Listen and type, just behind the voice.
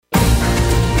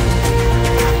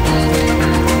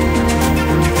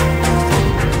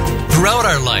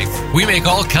life, we make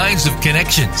all kinds of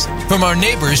connections, from our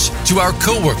neighbors to our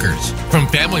coworkers, from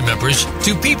family members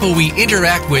to people we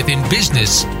interact with in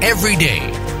business every day.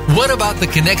 What about the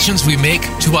connections we make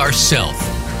to ourselves?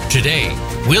 Today,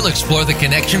 we'll explore the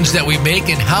connections that we make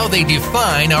and how they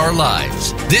define our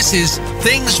lives. This is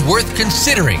Things Worth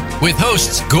Considering with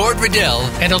hosts Gord Riddell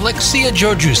and Alexia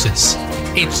Georgiousis.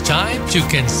 It's time to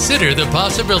consider the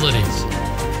possibilities.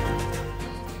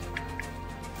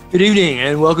 Good evening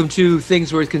and welcome to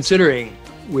Things Worth Considering.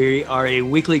 We are a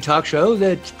weekly talk show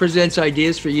that presents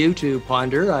ideas for you to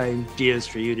ponder, ideas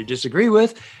for you to disagree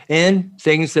with, and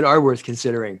things that are worth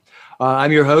considering.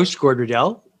 I'm your host, Gord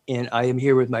Riddell, and I am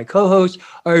here with my co-host,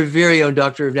 our very own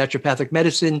doctor of naturopathic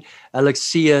medicine,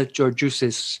 Alexia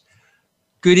Georgiousis.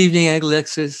 Good evening,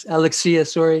 Alexia,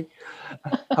 sorry.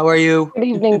 How are you? Good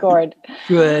evening, Gord.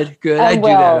 Good. I do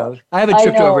that. I haven't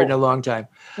tripped over it in a long time.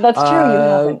 That's true, you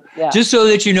haven't. Yeah. Just so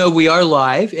that you know, we are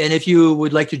live, and if you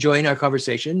would like to join our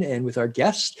conversation and with our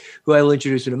guest, who I will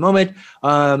introduce in a moment,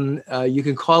 you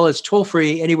can call us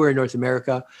toll-free anywhere in North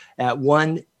America at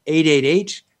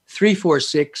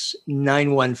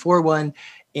 1-888-346-9141,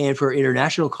 and for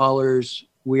international callers,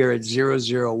 we are at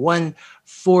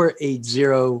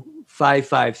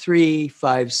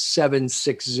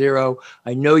 001-480-553-5760.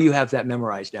 I know you have that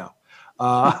memorized now.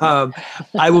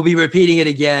 I will be repeating it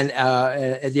again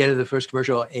at the end of the first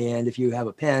commercial. And if you have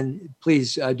a pen,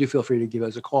 please do feel free to give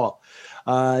us a call.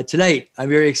 Tonight, I'm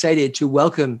very excited to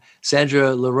welcome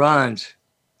Sandra Lerond.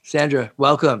 Sandra,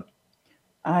 welcome.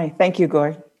 Hi, thank you,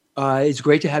 Gord. It's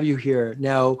great to have you here.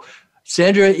 Now,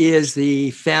 Sandra is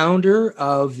the founder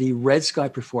of the Red Sky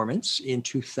Performance in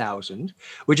 2000,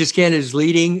 which is Canada's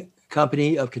leading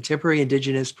company of contemporary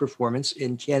Indigenous performance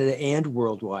in Canada and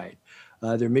worldwide.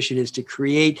 Their mission is to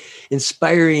create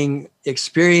inspiring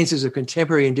experiences of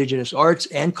contemporary Indigenous arts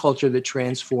and culture that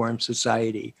transform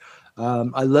society.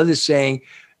 I love this saying,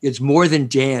 it's more than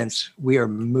dance, we are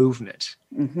movement.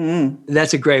 Mm-hmm.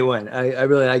 That's a great one. I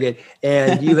really like it.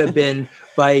 And you have been,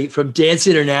 from Dance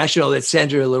International, that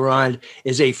Sandra Lerond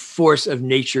is a force of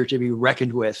nature to be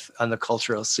reckoned with on the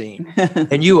cultural scene.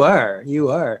 And you are.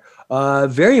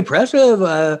 Very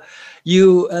impressive.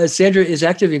 Sandra is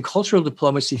active in cultural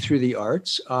diplomacy through the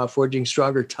arts, forging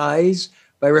stronger ties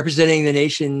by representing the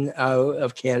nation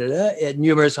of Canada at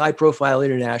numerous high-profile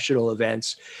international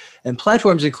events and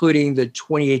platforms, including the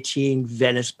 2018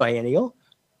 Venice Biennial,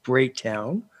 Great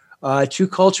Town, 2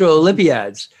 cultural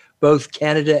Olympiads, both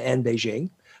Canada and Beijing,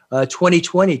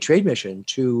 2020 Trade Mission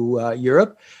to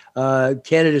Europe,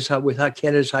 Canada's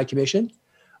High Commission,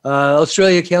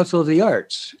 Australia Council of the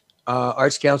Arts,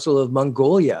 Arts Council of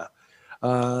Mongolia.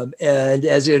 And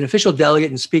as an official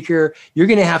delegate and speaker, you're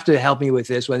going to have to help me with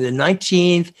this one. The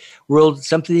 19th World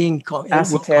something called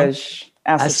Asatej.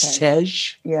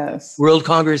 Yes. World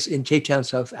Congress in Cape Town,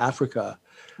 South Africa.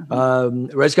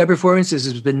 Red Sky Performances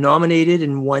has been nominated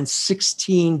and won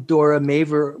 16 Dora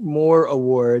Moore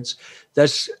Awards.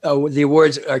 That's the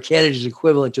awards are Canada's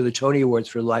equivalent to the Tony Awards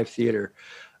for live theater.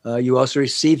 You also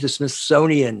received the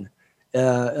Smithsonian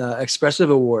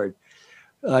Expressive Award.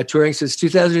 Touring since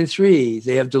 2003,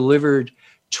 they have delivered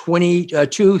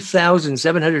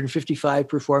 2,755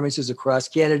 performances across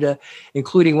Canada,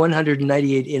 including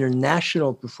 198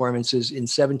 international performances in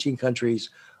 17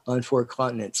 countries on 4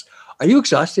 continents. Are you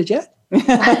exhausted yet? You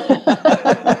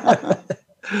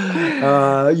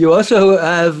also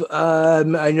have,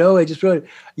 I know I just wrote it,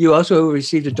 you also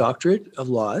received a doctorate of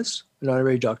laws, an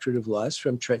honorary doctorate of laws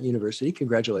from Trent University.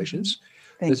 Congratulations.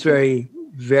 It's very,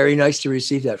 very nice to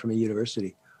receive that from a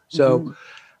university. So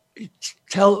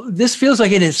this feels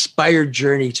like an inspired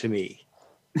journey to me,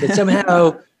 that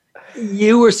somehow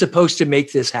you were supposed to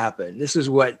make this happen. This is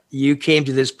what you came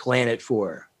to this planet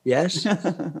for. Yes?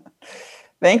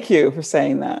 Thank you for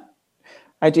saying that.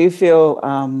 I do feel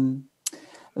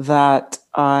that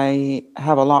I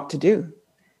have a lot to do,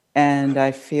 and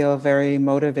I feel very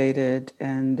motivated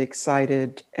and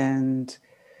excited and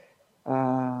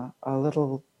a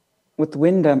little with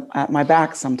wind at my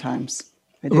back sometimes.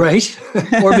 Right.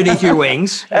 Or beneath your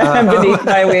wings. Beneath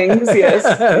my wings, yes.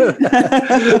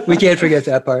 We can't forget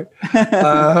that part.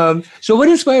 So what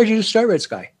inspired you to start Red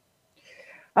Sky?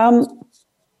 I'm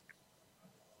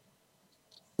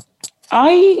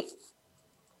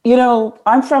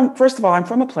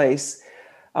from a place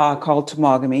called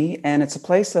Temagami, and it's a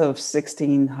place of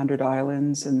 1,600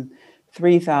 islands and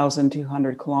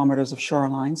 3,200 kilometers of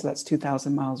shoreline. So that's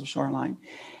 2,000 miles of shoreline.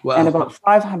 Wow. And about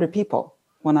 500 people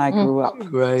when I grew up.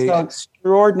 Right. So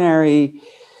extraordinary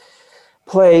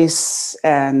place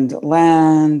and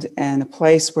land, and a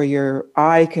place where your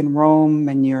eye can roam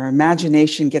and your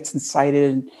imagination gets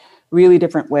incited in really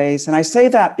different ways. And I say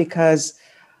that because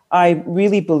I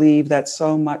really believe that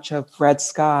so much of Red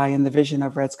Sky and the vision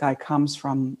of Red Sky comes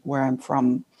from where I'm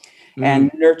from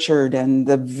and nurtured, and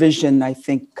the vision, I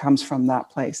think, comes from that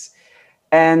place.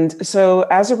 And so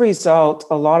as a result,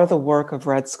 a lot of the work of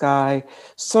Red Sky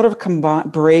sort of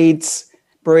braids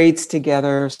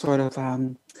together sort of,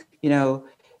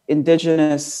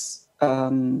 indigenous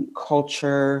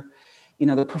culture,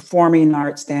 the performing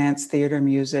arts, dance, theater,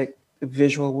 music, the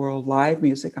visual world, live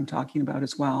music I'm talking about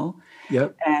as well.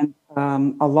 Yep. And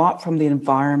a lot from the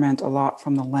environment, a lot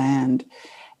from the land.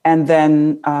 And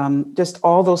then just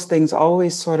all those things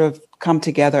always sort of come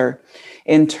together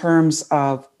in terms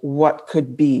of what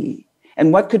could be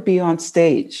and what could be on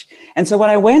stage. And so when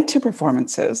I went to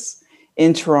performances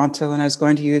in Toronto, and I was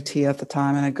going to UT at the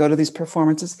time, and I'd go to these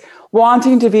performances,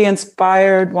 wanting to be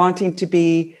inspired, wanting to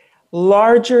be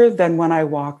larger than when I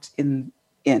walked in.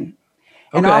 And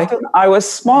often I was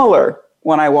smaller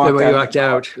when I walked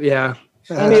out. Yeah.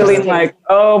 Feeling like,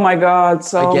 oh my God,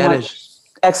 so much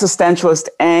existentialist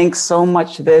angst, so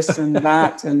much this and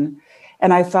that. And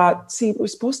I thought, see, we're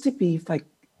supposed to be like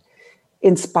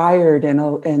inspired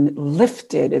and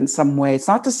lifted in some way. It's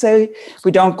not to say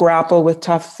we don't grapple with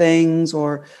tough things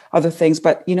or other things,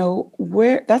 but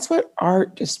that's what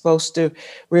art is supposed to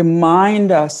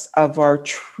remind us of, our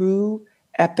true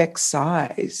epic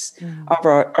size,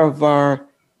 of our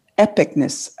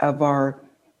epicness, of our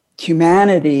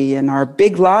humanity and our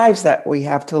big lives that we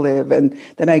have to live, and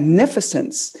the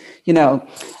magnificence,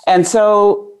 And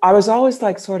so I was always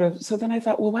like so then I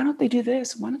thought, well, why don't they do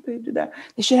this? Why don't they do that?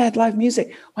 They should have live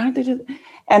music. Why don't they do that?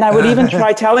 And I would even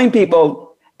try telling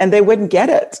people and they wouldn't get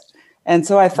it. And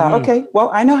so I thought, okay,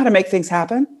 well, I know how to make things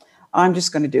happen. I'm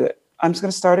just going to do it. I'm just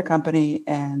going to start a company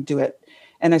and do it.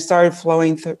 And I started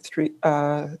flowing things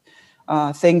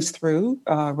through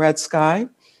Red Sky.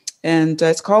 And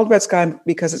it's called Red Sky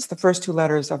because it's the first two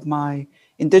letters of my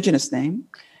Indigenous name.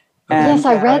 And,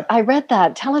 yes, I read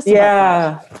that. Tell us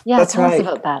about that. Yeah, tell us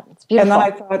about that. It's beautiful. And then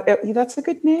I thought, that's a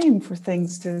good name for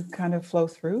things to kind of flow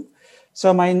through.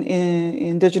 So my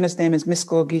Indigenous name is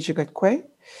Misko Gijugatkwe.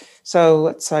 So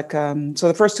it's like, so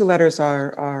the first two letters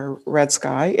are Red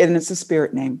Sky, and it's a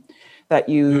spirit name that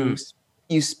you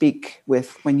speak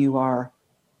with when you are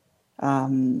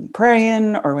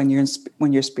praying or when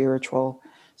you're spiritual.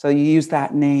 So you use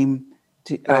that name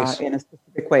to, in a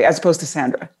specific way, as opposed to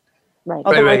Sandra. Right.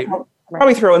 Right.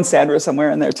 Probably throw in Sandra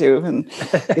somewhere in there too, and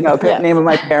name of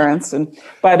my parents.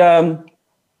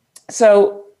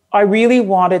 So I really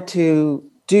wanted to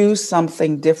do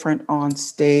something different on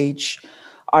stage.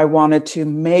 I wanted to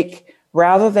make,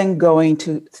 rather than going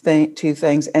to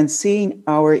things and seeing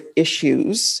our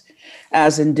issues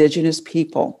as Indigenous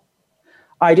people,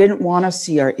 I didn't want to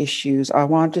see our issues. I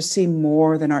wanted to see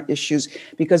more than our issues,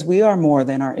 because we are more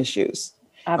than our issues.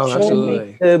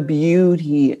 Absolutely. The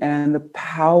beauty and the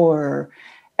power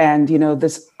and,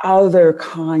 this other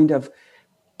kind of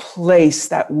place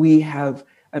that we have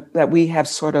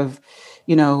sort of,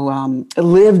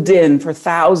 lived in for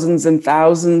thousands and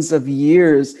thousands of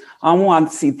years. I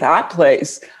want to see that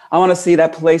place. I want to see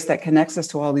that place that connects us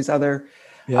to all these other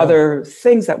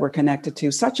things that we're connected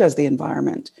to, such as the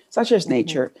environment, such as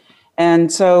nature.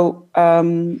 And so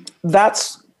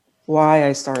that's why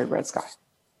I started Red Sky.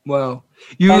 Wow.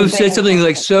 You said something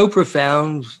like so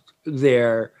profound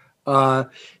there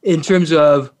in terms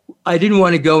of, I didn't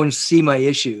want to go and see my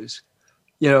issues.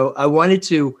 I wanted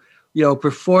to,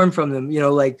 perform from them,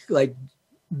 like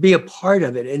be a part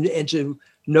of it and to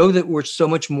know that we're so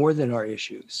much more than our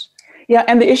issues. Yeah,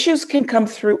 and the issues can come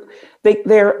through.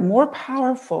 They're more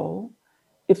powerful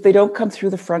if they don't come through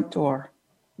the front door.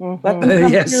 Mm-hmm. Let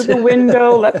them come through the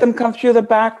window, let them come through the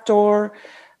back door,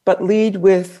 but lead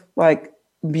with like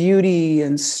beauty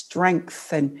and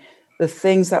strength and the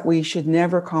things that we should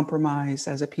never compromise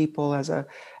as a people, as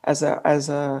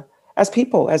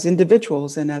people, as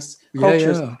individuals, and as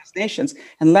cultures, and as nations,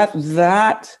 and let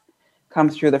that come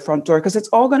through the front door, because it's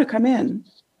all going to come in.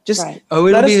 Just it'll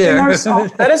be there.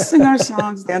 Let us sing our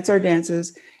songs, dance our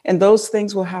dances, and those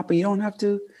things will happen.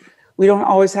 We don't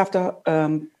always have to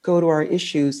go to our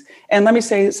issues. And let me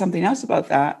say something else about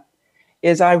that,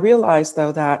 is I realized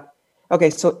though that,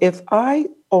 so if I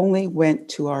only went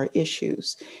to our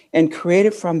issues and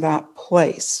created from that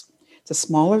place, it's a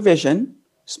smaller vision,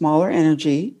 smaller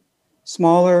energy,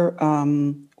 smaller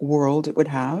world it would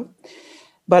have,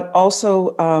 but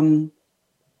also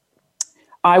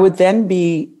I would then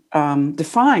be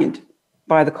defined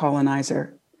by the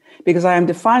colonizer, because I am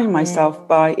defining myself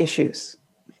by issues.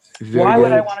 Why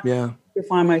would I want to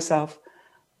define myself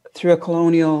through a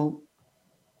colonial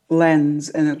lens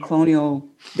and a colonial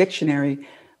dictionary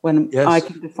when I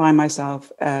can define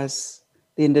myself as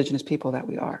the Indigenous people that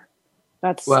we are.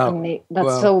 That's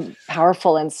so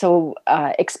powerful and so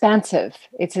expansive.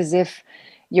 It's as if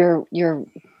you're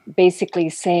basically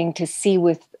saying to see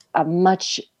with a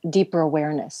much deeper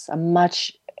awareness, a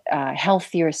much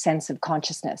healthier sense of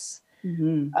consciousness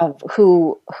of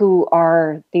who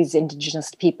are these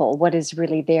Indigenous people, what is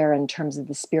really there in terms of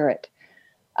the spirit.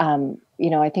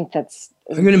 I think that's.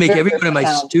 I'm going to make every one of my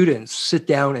students sit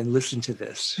down and listen to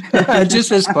this,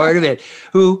 just as part of it.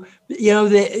 Who,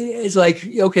 it's like,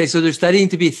 okay, so they're studying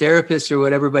to be therapists or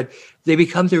whatever, but they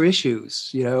become their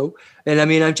issues, And I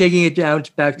mean, I'm taking it down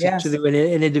back to an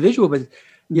individual, but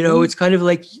it's kind of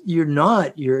like you're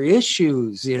not your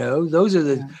issues. Those are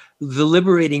the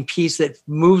liberating piece that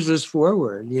moves us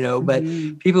forward. But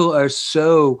people are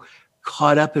so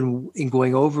caught up in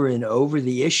going over and over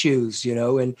the issues,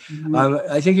 and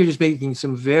I think you're just making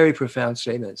some very profound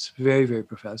statements, very, very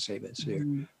profound statements here,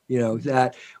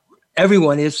 that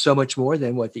everyone is so much more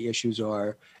than what the issues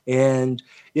are. And,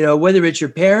 whether it's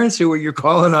your parents who were your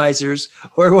colonizers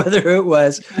or whether it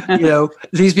was,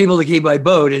 these people that came by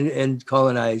boat and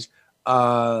colonized,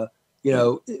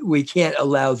 we can't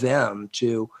allow them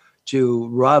to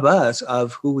rob us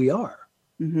of who we are,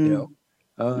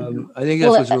 I think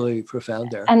that's what's really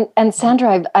profound there. And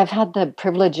Sandra, I've had the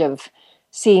privilege of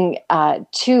seeing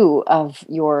 2 of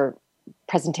your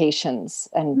presentations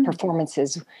and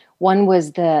performances. One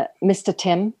was the Mr.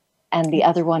 Tim, and the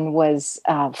other one was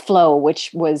Flow, which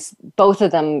was both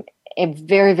of them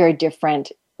very, very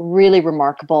different, really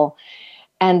remarkable.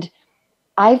 And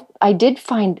I did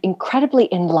find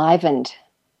incredibly enlivened.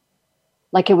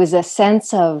 Like it was a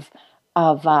sense of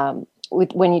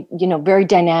when very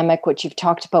dynamic, what you've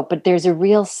talked about, but there's a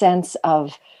real sense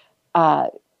of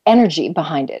energy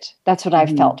behind it. That's what I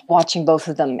felt watching both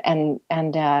of them, and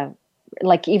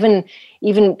like even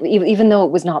though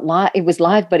it was not live, it was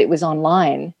live, but it was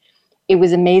online. It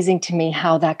was amazing to me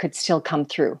how that could still come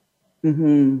through.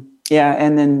 Yeah,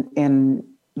 and then in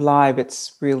live,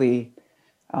 it's really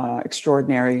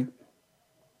extraordinary,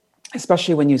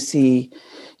 especially when you see,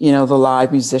 the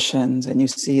live musicians and you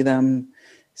see them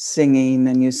singing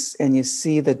and you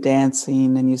see the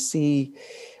dancing and you see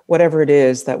whatever it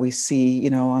is that we see,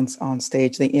 on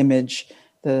stage, the image,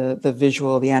 the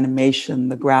visual, the animation,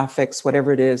 the graphics,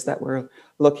 whatever it is that we're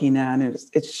looking at. And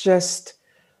it's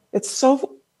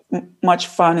so much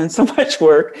fun and so much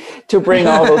work to bring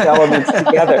all those elements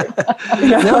together.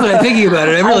 Now that I'm thinking about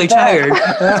it, I'm really tired.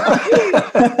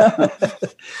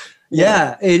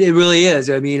 Yeah, it really is.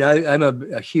 I mean, I'm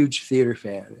a huge theater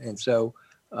fan. And so,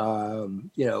 I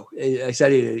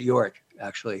studied at York,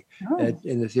 actually,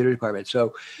 in the theater department.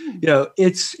 So,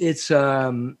 it's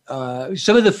some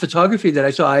of the photography that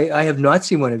I saw. I have not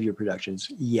seen one of your productions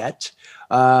yet.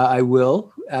 I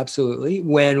will, absolutely,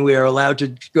 when we are allowed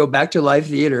to go back to live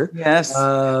theater. Yes.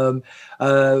 We'll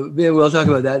talk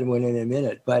about that in a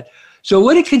minute. But so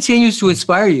what it continues to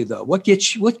inspire you, though? What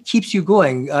keeps you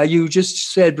going? You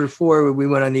just said before we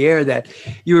went on the air that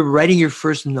you were writing your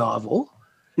first novel.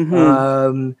 I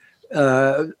mean,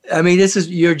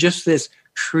 you're just this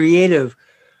creative,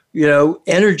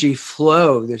 energy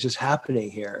flow that's just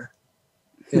happening here.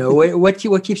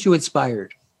 What keeps you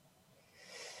inspired?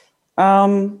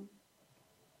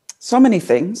 So many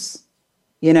things,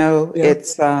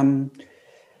 it's,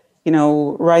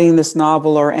 writing this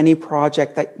novel or any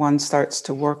project that one starts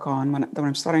to work on. When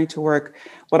I'm starting to work,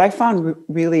 what I found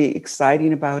really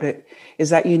exciting about it is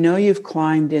that, you've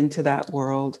climbed into that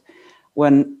world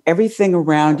when everything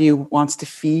around you wants to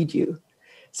feed you.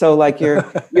 So like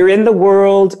you're in the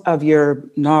world of your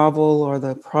novel or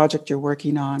the project you're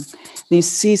working on, and you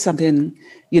see something,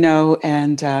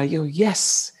 and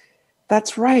yes,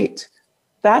 that's right.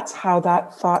 That's how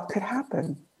that thought could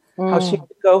happen. How she could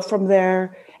go from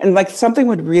there, and like something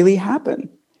would really happen.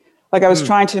 Like I was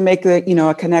trying to make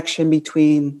a connection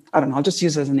between, I don't know, I'll just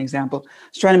use it as an example. I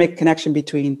was trying to make a connection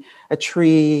between a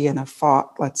tree and a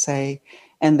thought, let's say.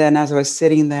 And then as I was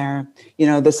sitting there,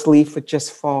 this leaf would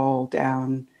just fall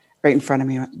down right in front of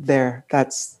me there.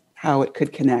 That's how it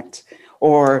could connect.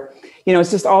 Or,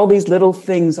 it's just all these little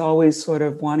things always sort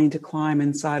of wanting to climb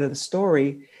inside of the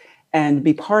story and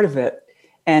be part of it.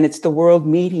 And it's the world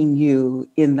meeting you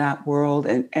in that world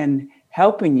and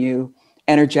helping you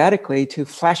energetically to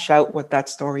flesh out what that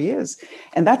story is.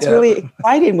 And that's really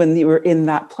exciting when you were in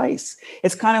that place.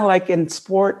 It's kind of like in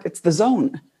sport, it's the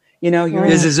zone.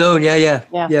 There's a zone, yeah.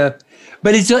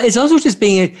 But it's also just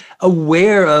being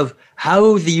aware of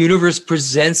how the universe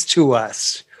presents to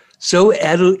us so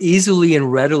easily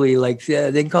and readily. Like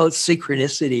they can call it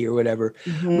synchronicity or whatever.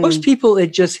 Most people,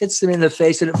 it just hits them in the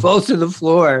face and it falls to the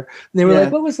floor. And they were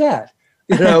like, "What was that?"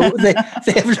 They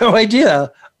have no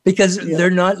idea. because they're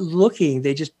not looking.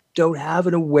 They just don't have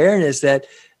an awareness that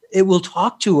it will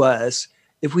talk to us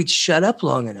if we shut up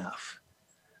long enough.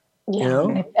 Yeah. You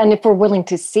know? And if we're willing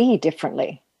to see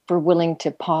differently, if we're willing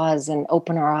to pause and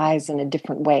open our eyes in a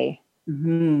different way.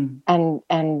 Mm-hmm.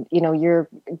 And you know,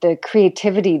 the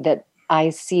creativity that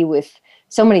I see with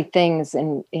so many things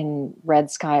in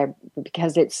Red Sky,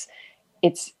 because it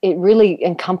really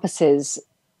encompasses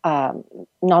not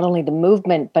only the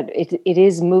movement, but it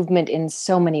is movement in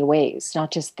so many ways,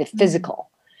 not just the physical.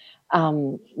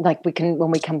 Like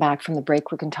when we come back from the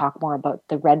break, we can talk more about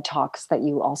the Red Talks that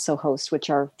you also host, which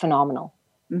are phenomenal.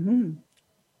 Mm-hmm.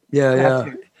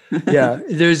 Yeah. Yeah.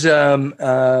 There's, you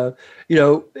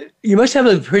know, you must have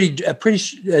a pretty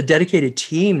dedicated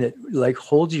team that like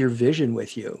holds your vision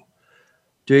with you.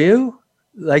 Do you?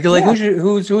 Like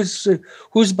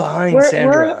who's behind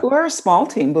Sandra? We're a small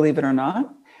team, believe it or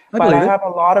not. But I have a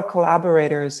lot of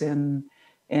collaborators in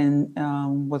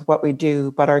with what we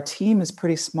do. But our team is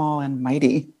pretty small and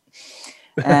mighty,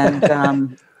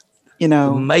 and you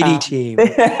know, mighty team.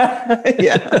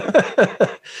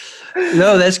 Yeah.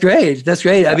 No, that's great. That's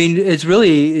great. I mean, it's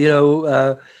really, you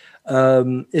know,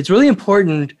 it's really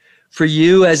important for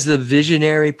you as the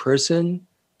visionary person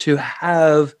to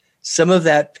have some of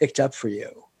that picked up for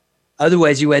you.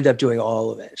 Otherwise, you end up doing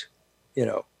all of it, you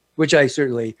know, which I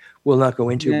certainly will not go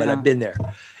into, but I've been there.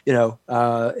 You know,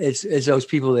 it's those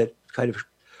people that kind of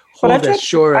hold us,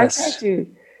 shore us. I tried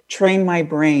to train my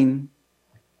brain.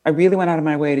 I really went out of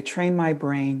my way to train my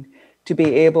brain to be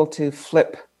able to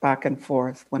flip back and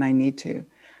forth when I need to,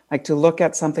 like to look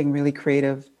at something really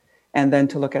creative and then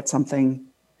to look at something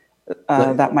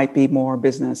that might be more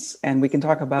business. And we can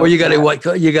talk about. Or you got to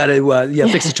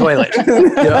fix the toilet. You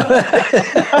know?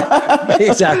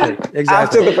 Exactly.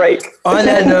 After the break. On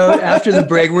that note, after the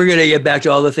break, we're going to get back to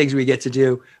all the things we get to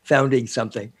do founding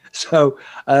something. So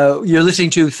you're listening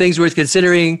to Things Worth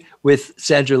Considering with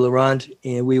Sandra Laurent,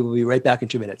 and we will be right back in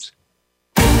 2 minutes.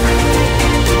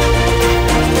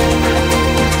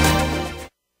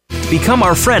 Become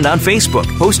our friend on Facebook.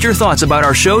 Post your thoughts about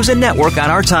our shows and network on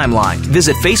our timeline.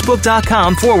 Visit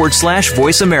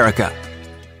facebook.com/Voice America.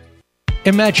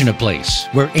 Imagine a place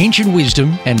where ancient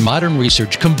wisdom and modern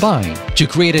research combine to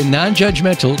create a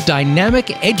non-judgmental,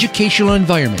 dynamic educational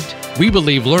environment. We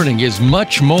believe learning is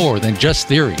much more than just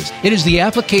theories. It is the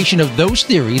application of those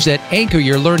theories that anchor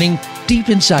your learning deep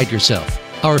inside yourself.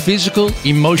 Our physical,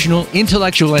 emotional,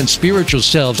 intellectual, and spiritual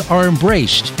selves are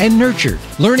embraced and nurtured,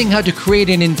 learning how to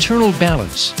create an internal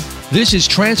balance. This is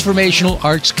Transformational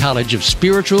Arts College of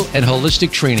Spiritual and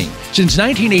Holistic Training. Since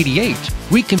 1988,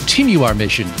 we continue our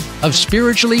mission of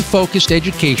spiritually focused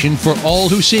education for all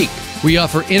who seek. We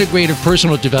offer integrative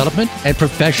personal development and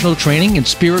professional training in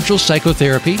spiritual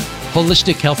psychotherapy,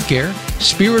 holistic healthcare,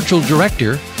 spiritual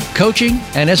director, coaching,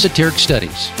 and esoteric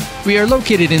studies. We are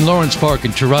located in Lawrence Park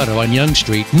in Toronto on Yonge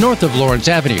Street, north of Lawrence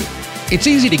Avenue. It's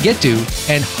easy to get to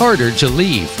and harder to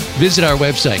leave. Visit our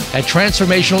website at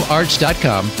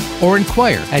transformationalarts.com or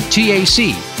inquire at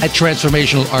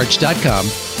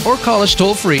TAC@transformationalarts.com or call us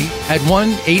toll free at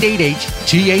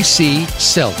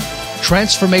 1-888-TAC-SELF.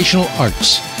 Transformational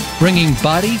Arts, bringing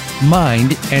body,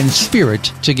 mind, and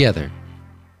spirit together.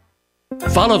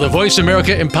 Follow the Voice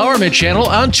America Empowerment Channel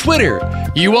on Twitter.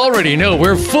 You already know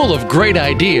we're full of great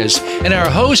ideas, and our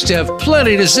hosts have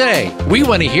plenty to say. We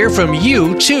want to hear from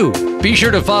you, too. Be sure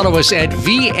to follow us at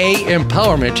VA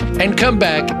Empowerment and come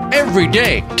back every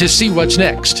day to see what's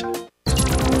next.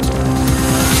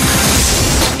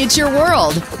 It's your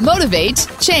world. Motivate,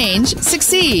 change,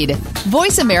 succeed.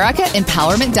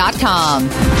 VoiceAmericaEmpowerment.com.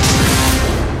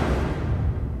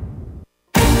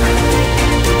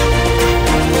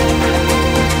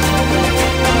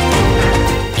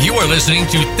 You are listening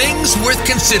to Things Worth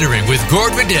Considering with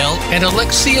Gord Riddell and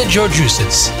Alexia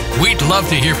Georgiousis. We'd love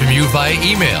to hear from you via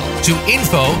email to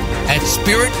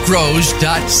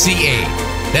info@spiritgrows.ca.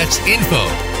 That's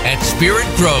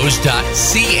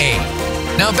info@spiritgrows.ca.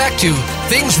 Now back to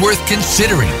Things Worth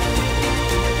Considering.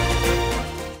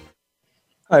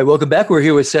 All right, welcome back. We're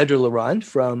here with Sandra Laurent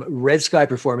from Red Sky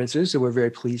Performances, and we're very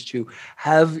pleased to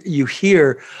have you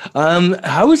here.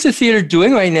 How is the theater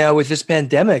doing right now with this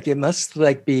pandemic? It must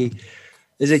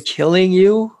is it killing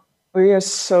you? We are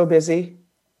so busy.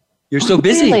 You're so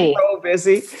busy. Really? So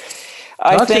busy.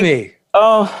 Talk to me.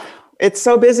 Oh, it's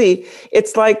so busy.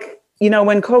 It's like,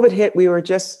 when COVID hit, we were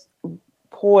just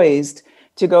poised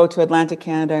to go to Atlantic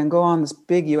Canada and go on this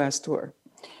big US tour.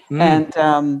 And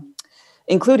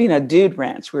including a dude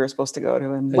ranch we were supposed to go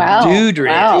to. Wow. Dude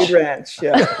ranch. Dude ranch,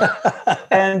 yeah.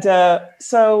 And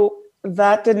so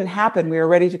that didn't happen. We were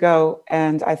ready to go.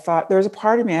 And I thought, there was a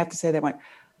part of me, I have to say, that went,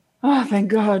 oh, thank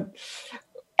God.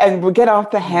 and we get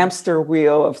off the hamster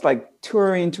wheel of like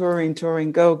touring,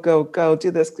 go,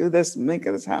 do this, make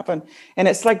this happen. And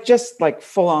it's like, just like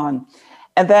full on.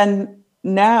 And then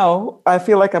now I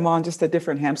feel like I'm on just a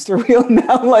different hamster wheel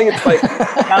now. Like, it's like,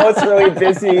 now it's really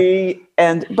busy,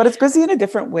 but it's busy in a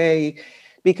different way,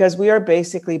 because we are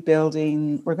basically we're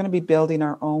going to be building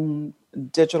our own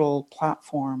digital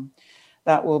platform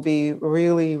that will be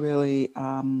really, really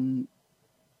an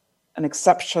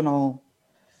exceptional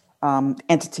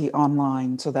entity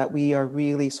online, so that we are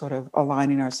really sort of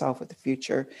aligning ourselves with the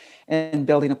future and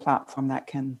building a platform that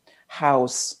can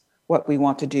house what we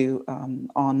want to do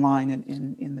online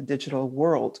and in the digital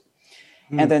world.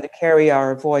 And then to carry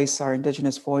our voice, our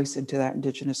Indigenous voice, into that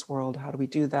Indigenous world. How do we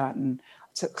do that? And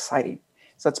it's exciting.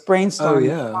 So it's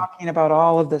brainstorming, talking about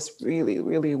all of this really,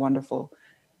 really wonderful,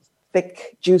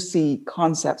 thick, juicy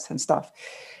concepts and stuff.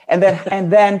 And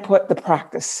then put the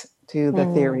practice to the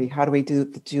theory. How do we do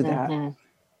that?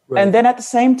 Right. And then at the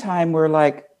same time, we're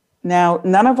like, now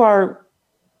none of our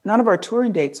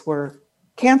touring dates were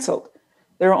canceled.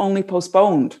 They were only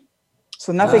postponed.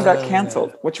 So nothing got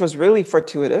canceled, which was really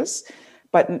fortuitous.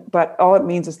 But all it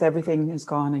means is that everything has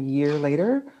gone a year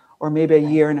later, or maybe a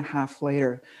year and a half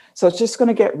later. So it's just going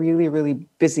to get really, really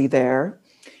busy there.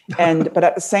 But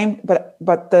at the same, but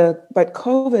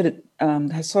COVID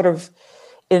has sort of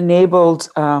enabled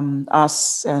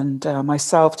us and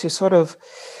myself to sort of,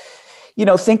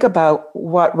 think about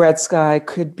what Red Sky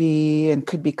could be and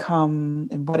could become,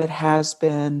 and what it has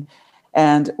been,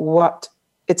 and what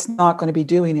it's not going to be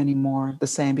doing anymore the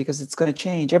same, because it's going to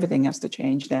change. Everything has to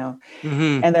change now.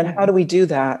 Mm-hmm. And then how do we do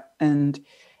that? And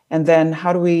then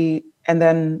I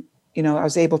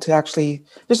was able to actually,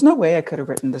 there's no way I could have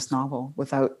written this novel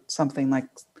without something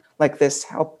like this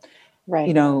help,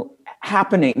 right.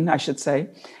 Happening, I should say.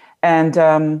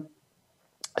 And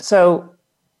so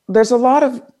there's a lot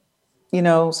of,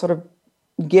 sort of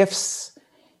gifts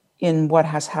in what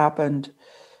has happened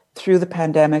through the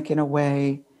pandemic, in a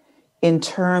way, in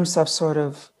terms of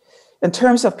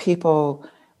people,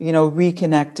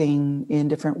 reconnecting in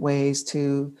different ways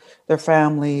to their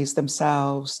families,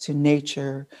 themselves, to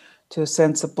nature, to a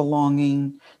sense of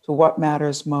belonging, to what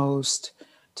matters most,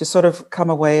 to sort of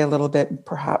come away a little bit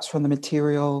perhaps from the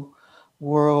material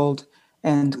world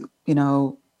and,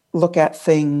 look at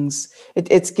things.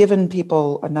 It's given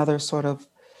people another sort of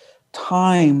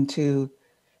time to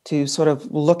sort of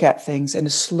look at things and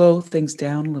to slow things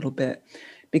down a little bit,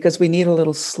 because we need a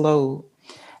little slow.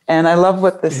 And I love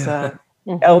what this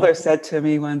elder said to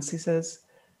me once. He says,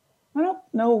 I don't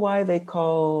know why they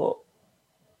call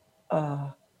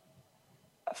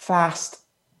fast,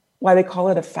 why they call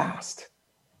it a fast.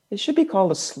 It should be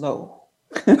called a slow.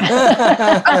 Because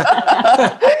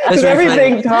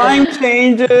everything, time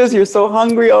changes. You're so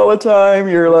hungry all the time.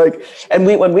 You're like, and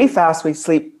when we fast, we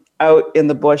sleep out in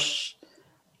the bush,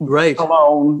 right,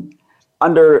 alone,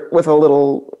 with a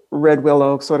little red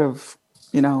willow sort of,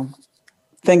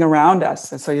 thing around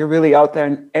us. And so you're really out there,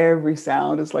 and every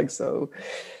sound is like so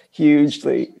huge,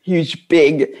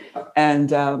 big, and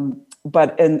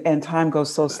time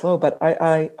goes so slow. But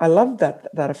I love that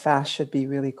a fast should be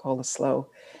really called a slow.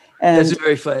 And that's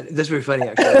very funny,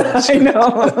 actually. I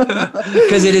know.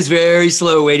 Because it is very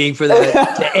slow waiting for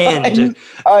that to end.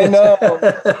 I know.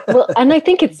 Well, and I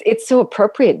think it's so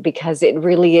appropriate, because it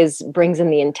really brings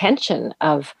in the intention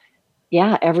of,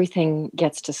 everything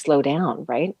gets to slow down,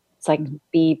 right? It's like,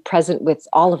 be present with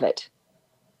all of it.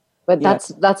 But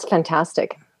that's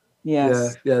fantastic.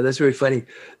 Yes. Yeah, that's very funny.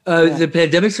 The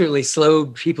pandemic certainly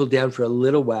slowed people down for a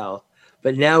little while.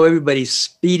 But now everybody's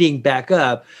speeding back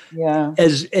up,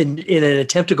 as in an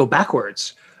attempt to go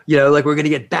backwards. Like we're going to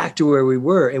get back to where we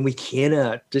were, and we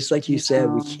cannot. Just like you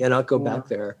said, we cannot go back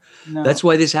there. No. That's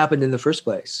why this happened in the first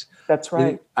place. That's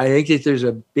right. I think that there's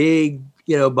a big,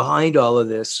 behind all of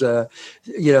this. The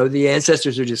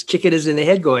ancestors are just kicking us in the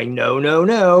head, going,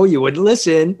 "No, you wouldn't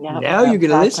listen. Now you're going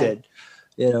to listen."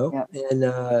 And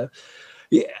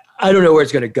I don't know where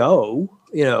it's going to go.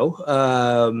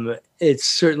 It's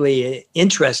certainly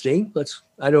interesting.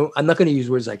 I'm not going to use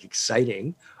words like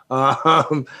exciting.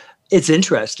 It's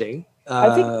interesting.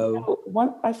 I think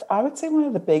I would say one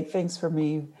of the big things for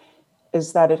me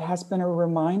is that it has been a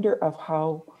reminder of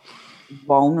how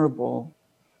vulnerable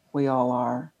we all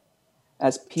are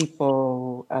as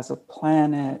people, as a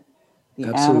planet,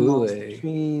 the animals, the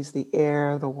trees, the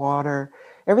air, the water.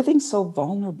 Everything's so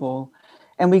vulnerable,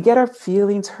 and we get our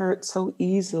feelings hurt so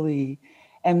easily.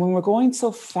 And when we're going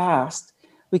so fast,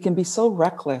 we can be so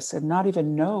reckless and not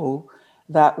even know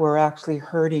that we're actually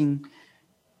hurting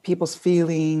people's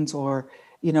feelings or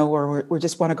where we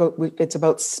just want to go. It's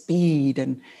about speed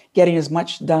and getting as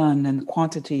much done and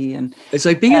quantity. And it's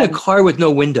like being in a car with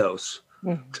no windows.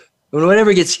 Mm. When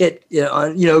whatever gets hit,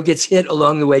 gets hit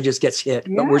along the way, just gets hit.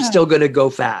 But we're still going to go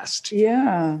fast.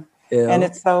 Yeah, and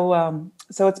it's so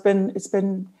it's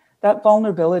been that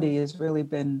vulnerability has really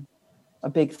been a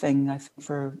big thing. I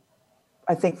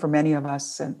think for many of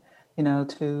us, and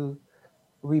to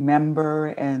remember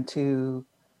and to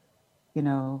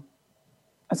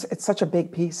it's such a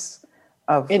big piece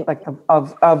of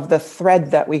the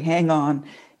thread that we hang on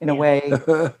in a way.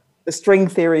 The string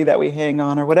theory that we hang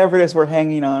on, or whatever it is we're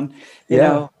hanging on, you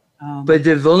know. But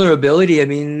the vulnerability, I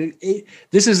mean,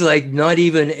 this is like not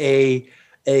even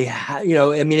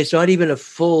it's not even a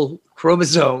full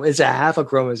chromosome. It's a half a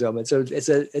chromosome. It's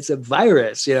a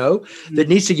virus, that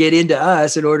needs to get into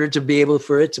us in order to be able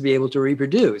to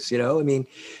reproduce, I mean,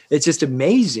 it's just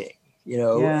amazing,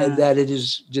 and that it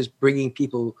is just taking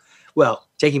people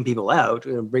out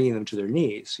and bringing them to their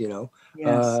knees,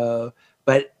 Yes.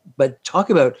 But talk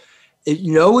about,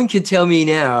 no one can tell me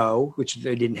now, which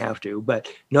they didn't have to, but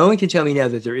no one can tell me now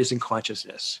that there isn't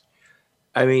consciousness.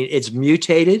 I mean, it's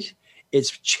mutated. It's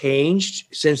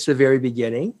changed since the very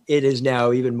beginning. It is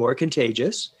now even more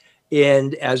contagious.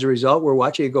 And as a result, we're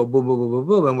watching it go boom, boom, boom, boom,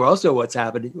 boom. And we're also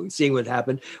seeing what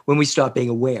happened when we stopped being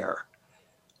aware.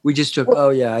 We just took,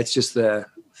 it's just the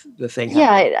thing.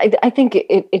 Yeah, I think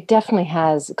it definitely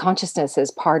has consciousness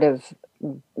as part of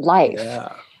life.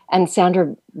 Yeah. And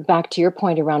Sandra, back to your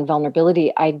point around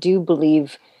vulnerability, I do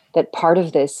believe that part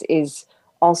of this is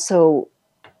also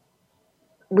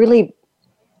really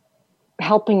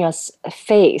helping us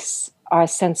face our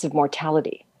sense of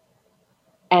mortality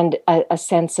and a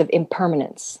sense of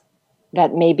impermanence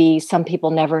that maybe some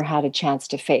people never had a chance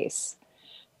to face.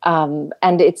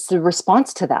 And it's the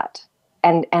response to that.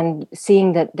 And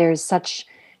seeing that there's such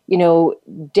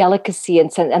delicacy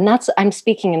and that's, I'm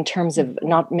speaking in terms of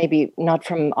not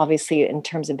from obviously in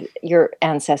terms of your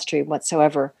ancestry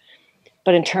whatsoever,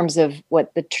 but in terms of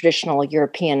what the traditional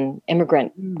European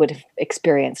immigrant would have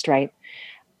experienced, right?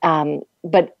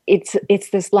 But it's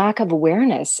this lack of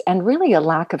awareness and really a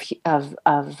lack of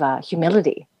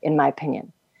humility, in my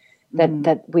opinion,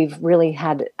 that we've really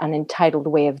had an entitled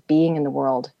way of being in the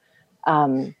world.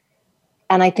 And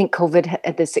I think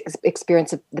COVID, this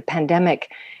experience of the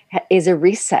pandemic, is a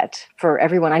reset for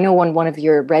everyone. I know one of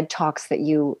your Red Talks that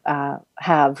you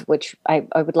have, which I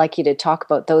would like you to talk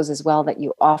about those as well, that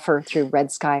you offer through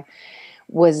Red Sky,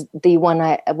 was the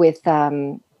one with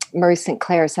Murray St.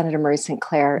 Clair, Senator Murray St.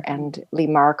 Clair and Lee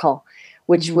Markle,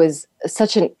 which was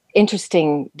such an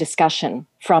interesting discussion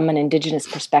from an Indigenous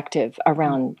perspective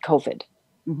around COVID.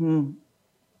 Mm-hmm.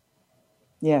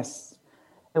 Yes,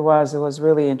 it was. It was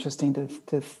really interesting to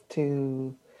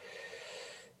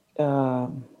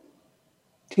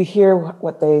hear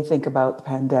what they think about the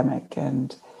pandemic,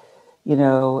 and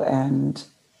and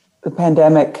the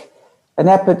pandemic,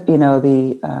 epidemic,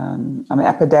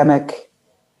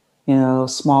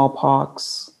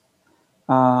 smallpox,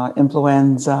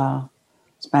 influenza,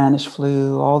 Spanish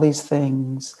flu, all these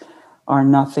things are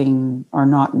not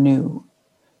new,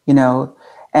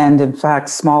 and in fact,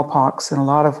 smallpox in a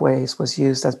lot of ways was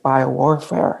used as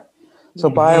biowarfare. So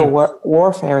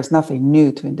biowarfare is nothing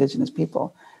new to Indigenous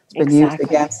people. It's been used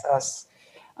against us.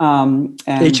 And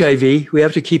HIV, we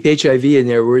have to keep HIV in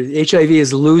there. HIV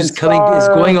is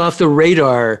going off the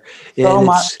radar. So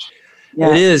much.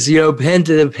 It is,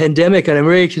 the pandemic, and I'm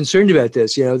very concerned about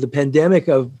this. The pandemic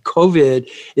of COVID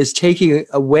is taking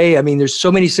away. I mean, there's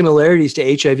so many similarities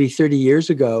to HIV 30 years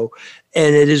ago,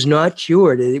 and it is not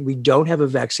cured. We don't have a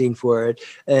vaccine for it,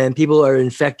 and people are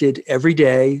infected every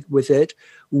day with it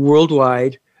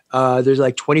worldwide. There's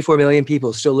like 24 million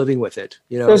people still living with it.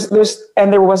 I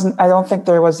don't think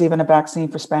there was even a vaccine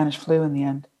for Spanish flu in the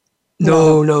end.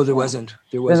 No, there wasn't.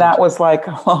 And that was like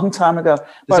a long time ago.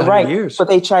 But right, years. With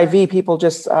HIV, people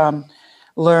just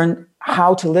learn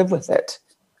how to live with it,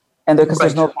 and because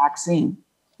there's no vaccine,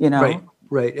 Right.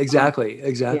 Exactly.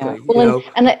 Yeah. Well,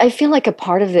 and I feel like a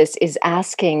part of this is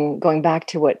asking, going back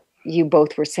to what you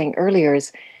both were saying earlier,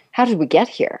 is how did we get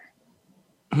here?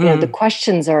 The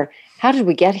questions are, how did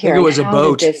we get here? I think it was a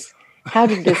boat. How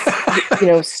did this, I think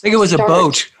it was start? A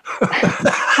boat.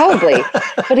 Probably.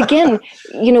 But again,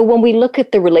 when we look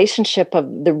at the relationship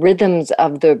of the rhythms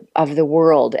of the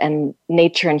world and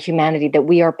nature and humanity, that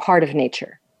we are part of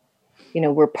nature.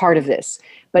 We're part of this.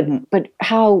 But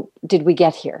how did we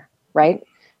get here, right?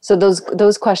 So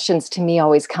those questions to me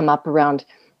always come up around,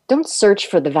 don't search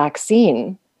for the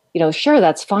vaccine. Sure,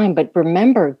 that's fine, but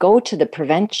remember, go to the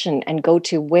prevention and go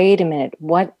to, wait a minute,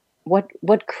 what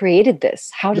created this?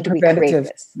 How did we create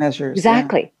this? Measures.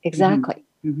 Exactly.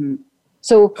 Mm-hmm.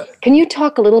 So can you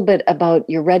talk a little bit about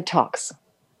your Red Talks?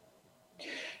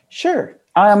 Sure.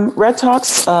 Red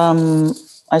Talks,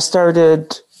 I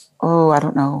started, I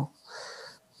don't know,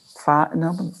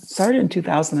 started in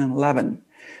 2011,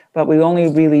 but we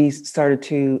only really started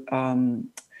to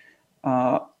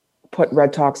put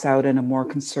Red Talks out in a more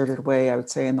concerted way, I would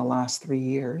say, in the last 3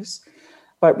 years.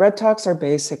 But Red Talks are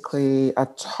basically a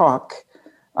talk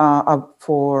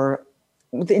for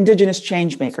the Indigenous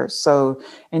change makers, so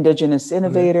Indigenous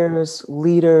innovators,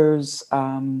 leaders,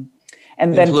 and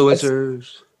then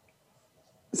influencers.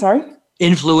 Sorry?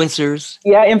 Influencers.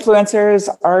 Yeah, influencers,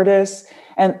 artists,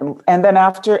 and then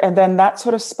that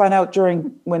sort of spun out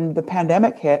during when the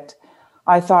pandemic hit.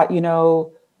 I thought,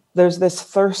 there's this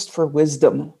thirst for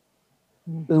wisdom.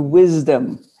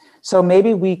 So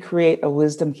maybe we create a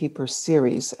Wisdom Keeper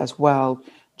series as well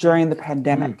during the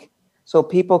pandemic, so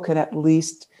people can at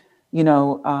least,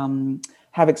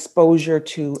 have exposure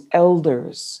to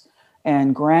elders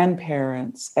and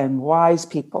grandparents and wise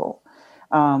people,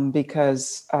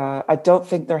 because I don't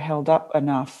think they're held up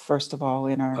enough. First of all,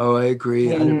 in our I agree,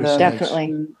 100%.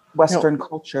 Definitely Western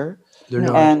culture, they're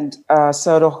not. And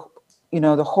so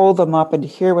to hold them up and to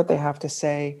hear what they have to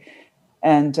say.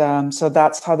 And so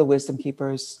that's how the Wisdom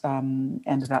Keepers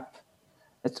ended up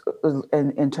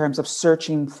in terms of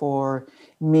searching for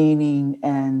meaning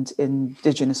and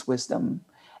Indigenous wisdom,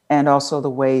 and also the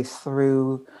way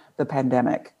through the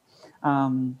pandemic.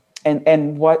 And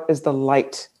what is the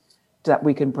light that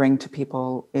we can bring to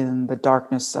people in the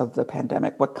darkness of the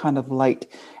pandemic? What kind of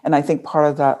light? And I think part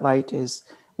of that light is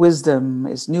wisdom,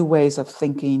 is new ways of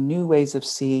thinking, new ways of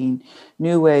seeing,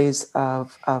 new ways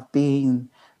of being,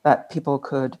 that people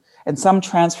could, and some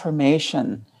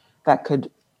transformation that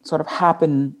could sort of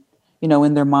happen,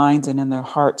 in their minds and in their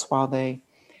hearts while they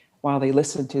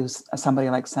listen to somebody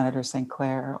like Senator St.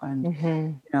 Clair.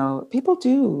 And, people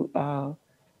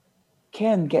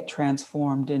can get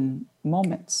transformed in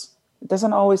moments. It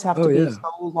doesn't always have to be so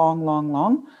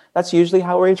long. That's usually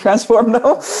how we're transformed,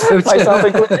 though, myself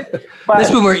included. But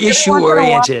that's when we're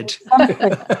issue-oriented.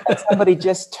 Somebody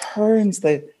just turns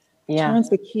the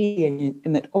key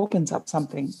and it opens up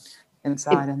something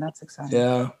inside, and that's exciting.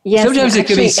 Yeah. Yes, sometimes it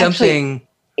could be something.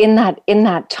 In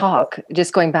that talk,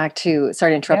 just going back to,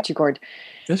 sorry to interrupt you, Gord,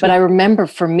 but I remember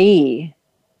for me,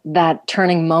 that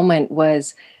turning moment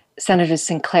was Senator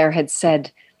St. Clair had said,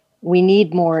 we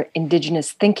need more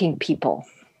Indigenous thinking people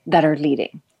that are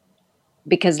leading.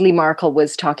 Because Lee Markle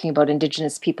was talking about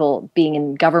Indigenous people being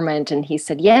in government, and he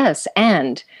said, yes,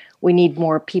 and we need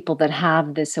more people that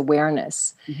have this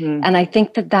awareness. And I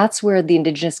think that that's where the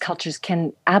Indigenous cultures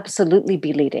can absolutely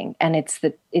be leading. And it's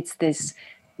this,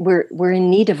 we're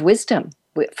in need of wisdom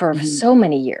for so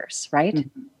many years, right?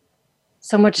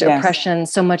 So much oppression,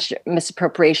 so much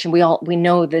misappropriation. We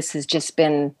know this has just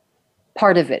been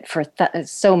part of it for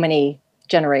so many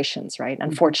generations, right?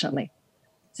 Unfortunately,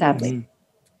 sadly.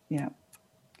 Yeah.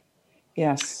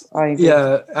 Yes, I agree.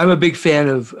 Yeah, I'm a big fan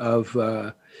of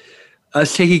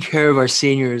us taking care of our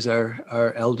seniors,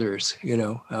 our elders.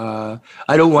 I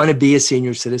don't want to be a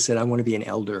senior citizen. I want to be an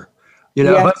elder.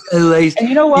 Yes. And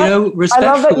you know what? I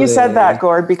love that you said that,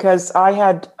 Gord, because I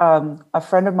had a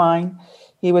friend of mine.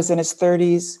 He was in his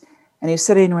 30s, and he's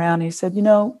sitting around. And he said,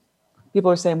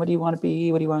 people are saying, "What do you want to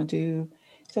be? What do you want to do?"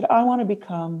 He said, "I want to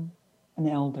become an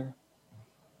elder."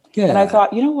 Yeah. And I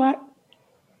thought, you know what?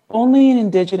 Only in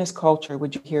Indigenous culture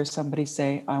would you hear somebody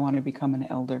say, "I want to become an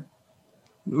elder."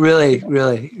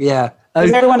 Really, yeah.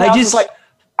 Everyone else is like,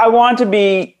 "I want to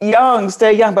be young,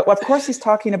 stay young." But of course, he's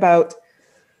talking about,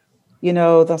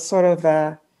 the sort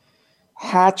of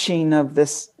hatching of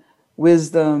this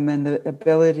wisdom and the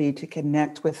ability to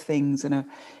connect with things in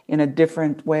a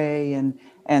different way,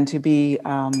 and to be,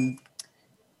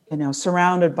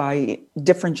 surrounded by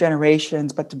different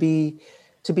generations, but to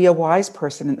be a wise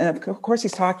person. And of course,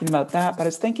 he's talking about that. But I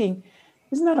was thinking,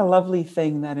 isn't that a lovely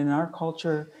thing that in our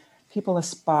culture, people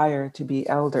aspire to be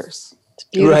elders? It's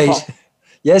beautiful. Right.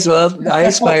 Yes, well, I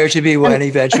aspire to be one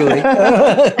eventually.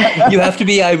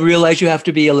 I realize you have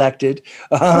to be elected.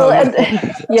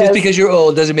 Just because you're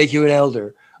old doesn't make you an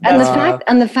elder.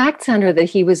 And the fact, Sandra, that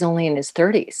he was only in his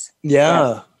 30s. Yeah.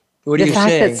 Yes. What are you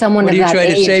saying? What are you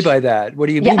trying to say by that? What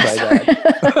do you mean by that?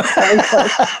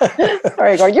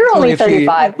 Sorry, Gord, you're only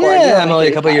 35. I'm only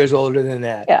a couple of years older than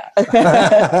that.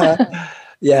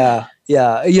 Yeah.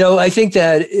 Yeah. I think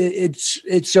that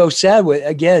it's so sad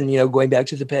going back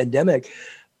to the pandemic.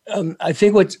 I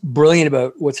think what's brilliant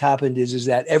about what's happened is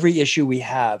that every issue we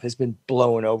have has been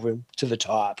blown over to the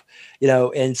top,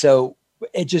 and so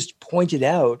it just pointed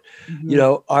out,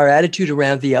 our attitude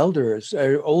around the elders,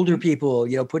 our older people,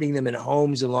 putting them in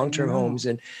homes and long-term homes.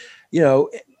 And,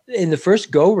 in the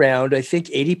first go round, I think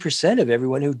 80% of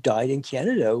everyone who died in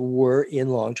Canada were in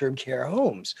long-term care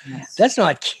homes. Yes. That's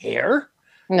not care.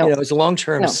 No, You know, it's a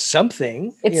long-term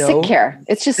something. it's you sick know. care.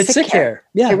 It's just It's sick care.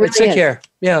 Yeah, It really it's sick is. care.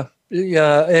 Yeah.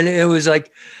 Yeah. And it was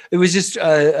just,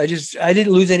 I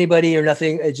didn't lose anybody or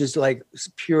nothing. It's just like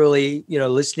purely, you know,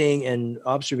 listening and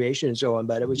observation and so on.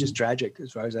 But it was just tragic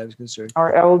as far as I was concerned.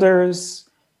 Our elders,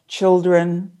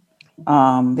 children,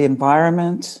 the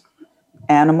environment,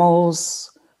 animals,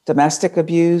 domestic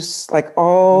abuse, like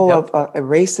all Yep. of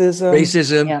racism,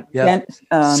 Racism. Yeah. Yeah.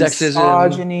 Sexism.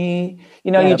 misogyny.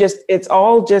 You know, Yep. it's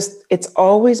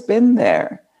always been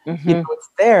there. You know, it's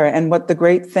there. And what the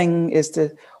great thing is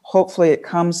to hopefully it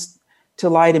comes to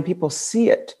light and people see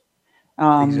it.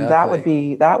 That would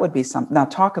be something. Now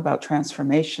talk about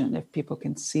transformation if people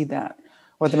can see that,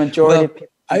 or the majority of people.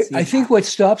 I think what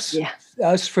stops Yeah.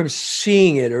 us from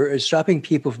seeing it, or is stopping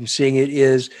people from seeing it,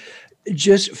 is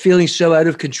just feeling so out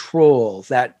of control,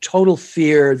 that total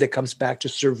fear that comes back to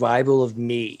survival of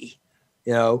me,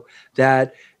 you know,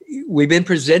 that we've been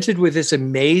presented with this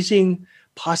amazing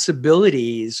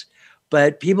possibilities,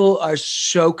 but people are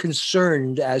so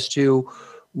concerned as to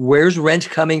where's rent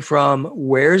coming from,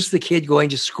 where's the kid going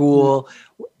to school,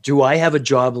 do I have a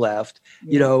job left?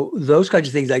 You know, those kinds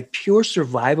of things, like pure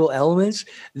survival elements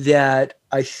that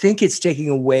I think it's taking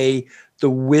away the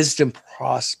wisdom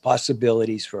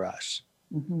possibilities for us.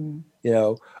 You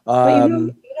know, But you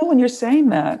know, when you're saying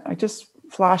that, I just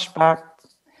flashed back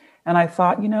and I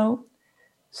thought, you know,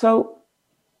 so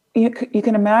you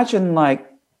can imagine like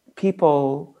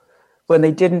people when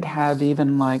they didn't have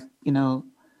even like,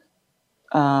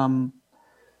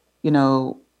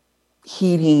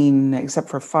 heating except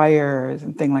for fires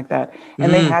and things like that.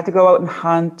 And they had to go out and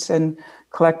hunt and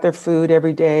collect their food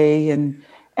every day. And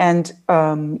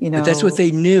but that's what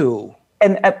they knew.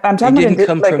 And I'm talking They about didn't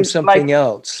come from something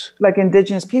else. like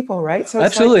Indigenous people, right? So it's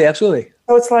Absolutely, like, absolutely.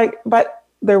 so it's like, but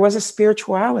there was a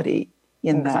spirituality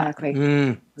in that. Exactly.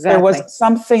 Mm. There Exactly. was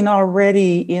something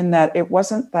already in that. It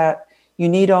wasn't that you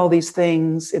need all these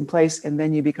things in place and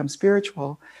then you become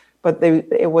spiritual, but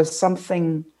it was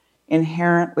something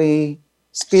inherently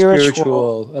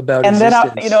spiritual about and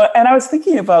existence. then I was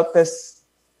thinking about this,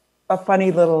 a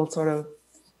funny little sort of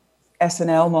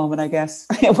SNL moment, I guess.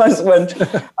 It was when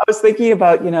I was thinking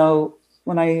about,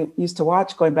 when I used to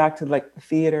watch, going back to like the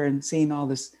theater and seeing all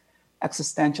this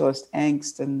existentialist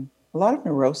angst and a lot of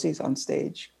neuroses on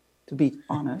stage, to be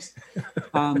honest.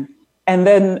 And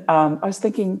then I was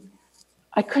thinking,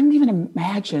 I couldn't even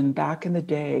imagine back in the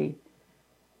day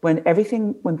when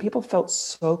people felt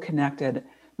so connected. I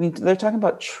mean, they're talking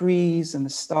about trees and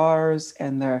the stars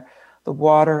and the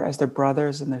water as their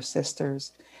brothers and their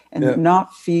sisters, and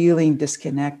not feeling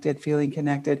disconnected, feeling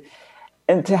connected.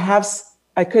 And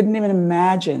I couldn't even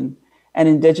imagine an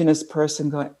Indigenous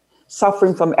person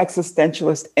suffering from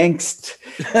existentialist angst.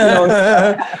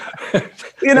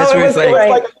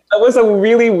 It was a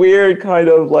really weird kind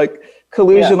of like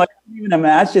collusion. Like, I couldn't even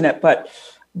imagine it. But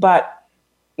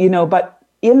in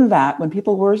that, when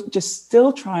people were just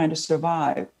still trying to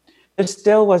survive, there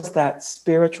still was that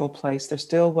spiritual place. There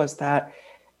still was that,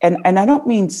 and I don't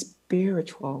mean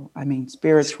spiritual. I mean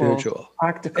spiritual,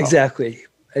 practical. Exactly.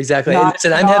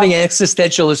 And I'm having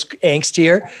existentialist angst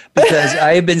here because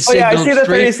I have been signaled. I see the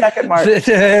 30-second mark.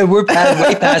 We're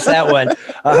way past that one.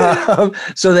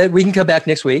 So that we can come back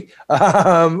next week.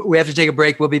 We have to take a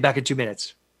break. We'll be back in 2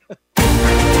 minutes.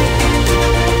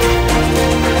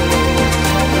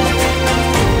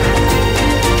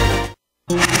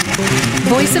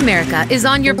 Voice America is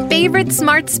on your favorite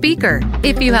smart speaker.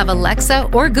 If you have Alexa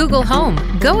or Google Home,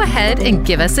 go ahead and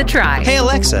give us a try. Hey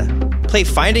Alexa, play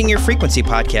Finding Your Frequency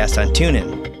podcast on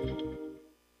TuneIn.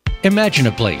 Imagine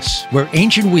a place where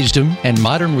ancient wisdom and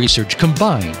modern research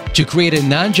combine to create a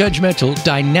non-judgmental,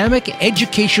 dynamic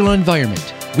educational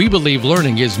environment. We believe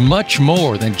learning is much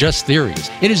more than just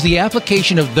theories. It is the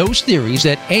application of those theories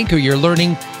that anchor your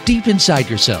learning deep inside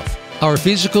yourself. Our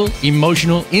physical,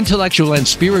 emotional, intellectual, and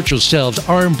spiritual selves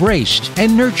are embraced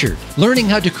and nurtured, learning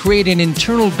how to create an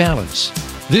internal balance.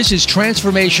 This is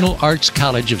Transformational Arts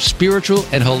College of Spiritual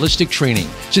and Holistic Training.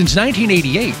 Since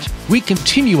 1988, we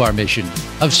continue our mission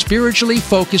of spiritually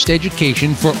focused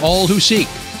education for all who seek.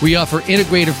 We offer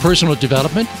integrative personal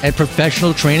development and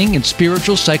professional training in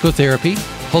spiritual psychotherapy,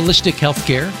 holistic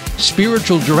healthcare,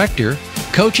 spiritual director,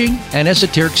 coaching, and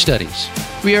esoteric studies.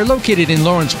 We are located in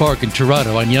Lawrence Park in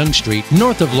Toronto on Yonge Street,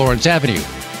 north of Lawrence Avenue.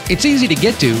 It's easy to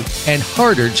get to and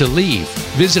harder to leave.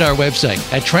 Visit our website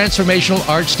at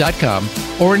transformationalarts.com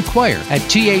or inquire at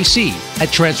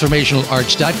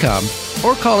TAC@transformationalarts.com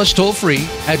or call us toll free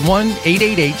at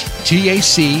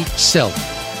 1-888-TAC-SELF.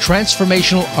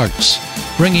 Transformational Arts,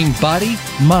 bringing body,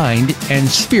 mind, and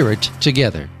spirit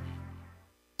together.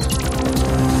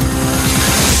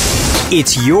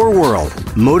 It's your world.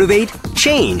 Motivate,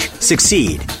 change,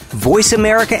 succeed.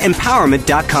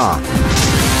 VoiceAmericaEmpowerment.com.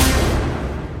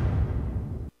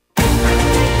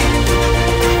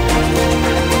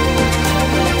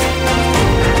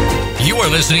 You are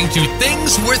listening to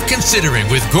Things Worth Considering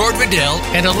with Gord Riddell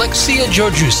and Alexia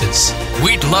Georgiousis.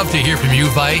 We'd love to hear from you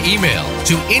via email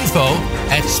to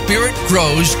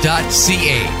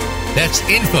info@spiritgrows.ca. That's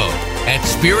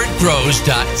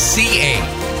info@spiritgrows.ca.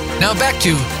 Now back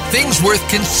to Things Worth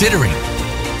Considering.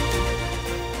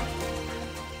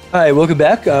 Hi, welcome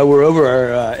back. We're over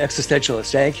our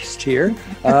existentialist angst here.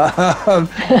 Not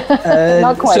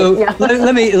quite. So yeah.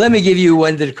 let me give you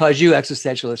one that caused you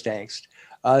existentialist angst.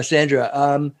 Sandra,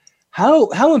 how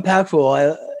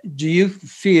impactful do you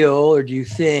feel or do you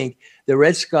think the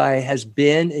Red Sky has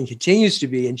been and continues to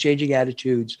be in changing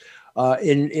attitudes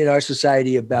in our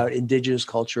society about Indigenous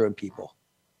culture and people?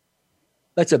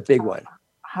 That's a big one.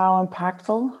 How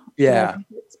impactful? Yeah.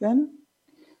 It's been?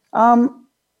 I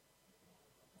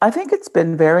think it's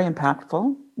been very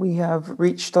impactful. We have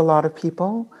reached a lot of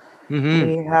people. Mm-hmm.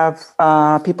 We have,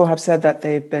 people have said that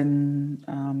they've been,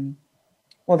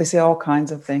 they say all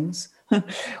kinds of things,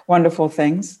 wonderful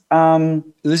things.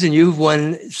 Listen, you've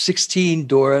won 16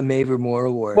 Dora Mavor-Moore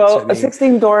Awards. Well,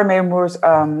 16 Dora Mavor-Moore's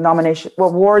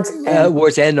awards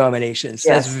and nominations. Yes,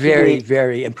 That's very,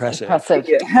 very impressive. Impressive.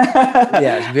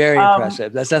 Yeah, it's very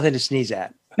impressive. That's nothing to sneeze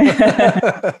at.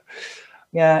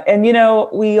 Yeah, and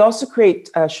we also create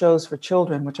shows for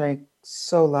children, which I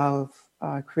so love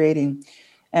creating.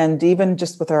 And even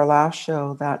just with our last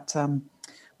show that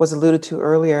was alluded to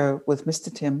earlier with Mr.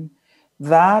 Tim,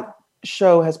 that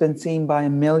show has been seen by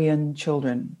 1 million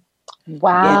children.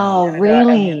 Wow, in really? In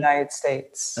the United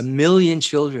States. 1 million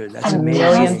children. That's 1 amazing.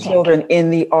 million children in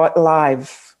the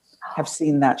live have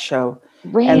seen that show.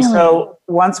 Really? And so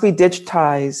once we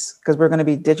digitize, because we're going to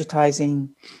be digitizing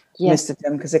Mr.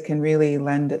 Tim, because it can really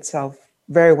lend itself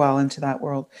very well into that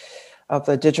world of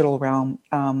the digital realm,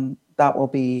 that will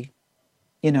be,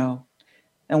 and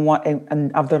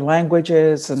other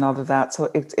languages and all of that. So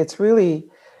it's really,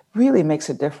 really makes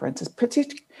a difference. It's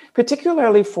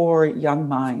particularly for young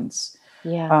minds,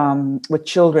 with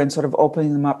children, sort of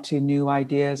opening them up to new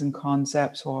ideas and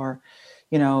concepts, or,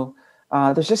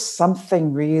 there's just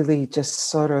something really just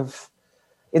sort of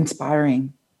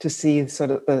inspiring to see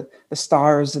sort of the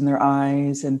stars in their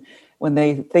eyes, and when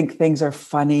they think things are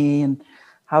funny and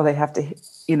how they have to,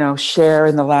 share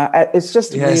in the laugh. It's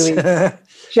just really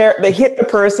share. They hit the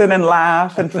person and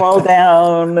laugh and fall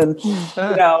down, and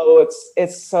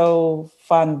it's so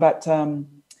fun. But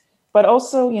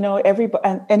also, everybody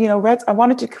and I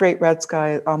wanted to create Red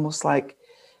Sky almost like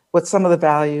with some of the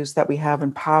values that we have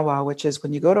in powwow, which is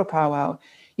when you go to a powwow,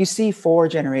 you see 4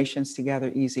 generations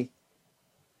together easy.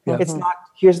 Yeah. It's not,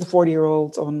 here's the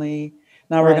 40-year-olds only.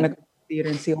 Now we're going to go to the theater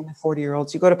and see only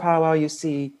 40-year-olds. You go to powwow, you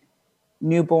see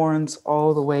newborns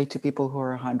all the way to people who are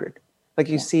 100. Like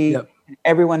you see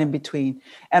everyone in between.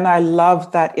 And I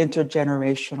love that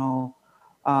intergenerational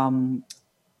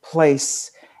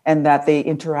place, and that they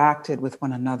interacted with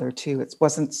one another too. It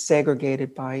wasn't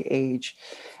segregated by age.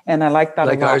 And I like that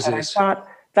a lot. Ours and is. I thought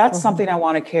that's something I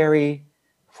want to carry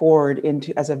forward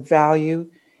into as a value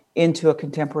into a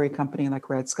contemporary company like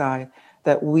Red Sky,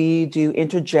 that we do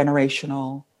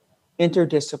intergenerational,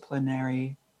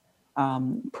 interdisciplinary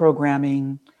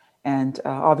programming. And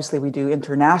obviously we do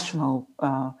international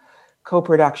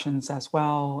co-productions as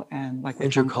well. And like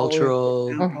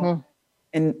intercultural.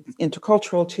 And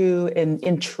intercultural too, and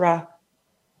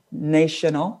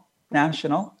national right.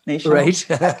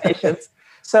 nations.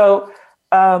 So,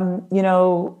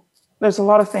 there's a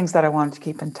lot of things that I wanted to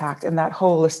keep intact, and that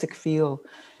holistic feel.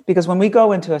 Because when we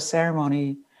go into a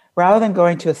ceremony, rather than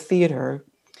going to a theater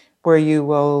where you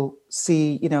will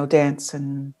see, dance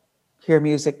and hear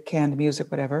music, canned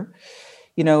music, whatever,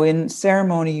 in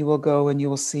ceremony, you will go and you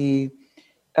will see,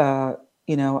 a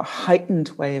heightened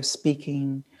way of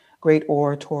speaking, great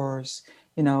orators,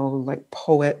 like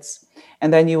poets.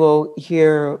 And then you will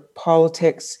hear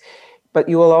politics, but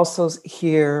you will also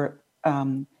hear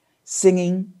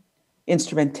singing,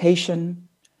 instrumentation,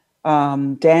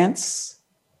 dance,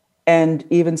 and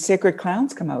even sacred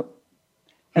clowns come out.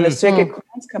 And the sacred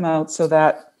clowns come out so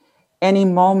that any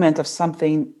moment of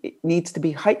something needs to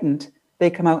be heightened, they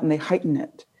come out and they heighten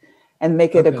it and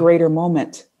make it a greater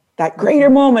moment. That greater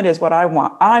moment is what I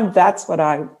want. That's what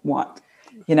I want.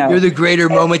 You're the greater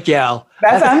moment gal.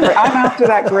 I'm after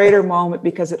that greater moment,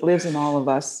 because it lives in all of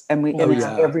us, and it's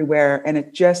everywhere, and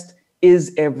it just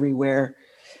is everywhere.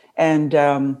 And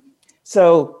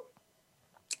so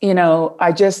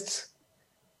I just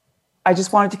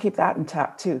wanted to keep that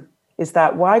intact too. Is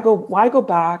that why go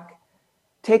back,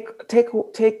 take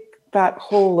that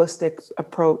holistic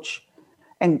approach,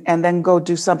 and then go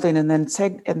do something, and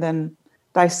then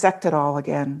dissect it all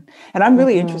again. And I'm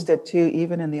really interested too,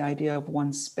 even in the idea of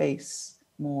one space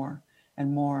more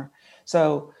and more.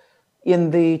 So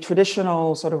in the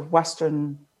traditional sort of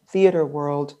Western theater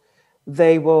world,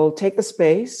 they will take the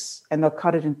space and they'll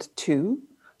cut it into two.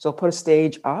 So they'll put a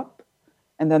stage up,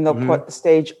 and then they'll put the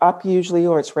stage up usually,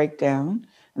 or it's right down.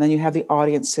 And then you have the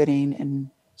audience sitting and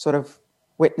sort of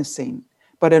witnessing.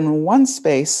 But in one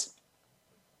space,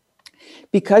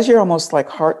 because you're almost like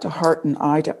heart to heart and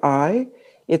eye to eye,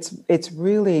 it's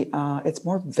really, it's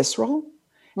more visceral,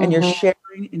 and you're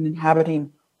sharing and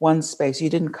inhabiting one space. You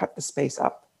didn't cut the space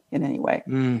up in any way.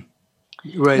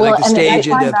 Right, well, like the stage.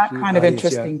 I find that kind of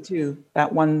interesting too,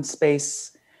 that one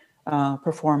space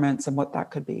performance and what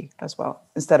that could be as well,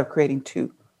 instead of creating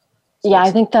two spaces. Yeah,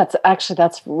 I think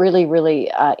that's really, really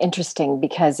interesting,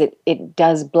 because it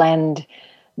does blend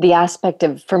the aspect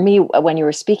of, for me, when you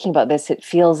were speaking about this, it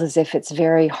feels as if it's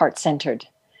very heart-centered,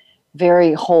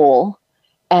 very whole.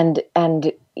 And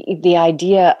the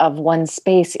idea of one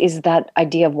space is that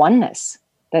idea of oneness,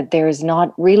 that there is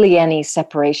not really any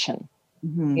separation.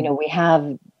 We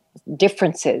have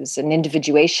differences and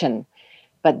individuation,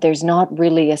 but there's not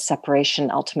really a separation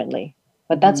ultimately.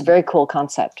 But that's a very cool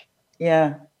concept.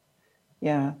 Yeah,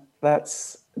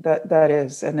 that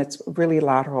is, and it's really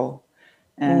lateral,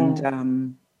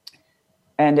 and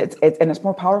it's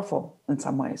more powerful in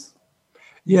some ways.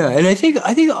 Yeah, and I think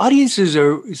audiences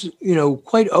are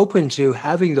quite open to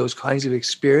having those kinds of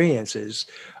experiences.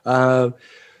 That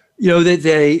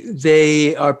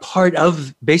they are part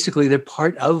of, basically they're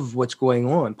part of what's going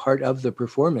on, part of the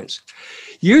performance.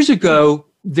 Years ago,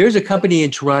 there's a company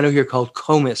in Toronto here called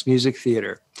Comus Music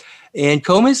Theatre, and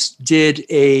Comus did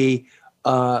a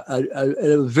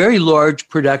very large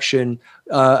production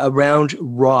around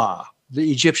Ra,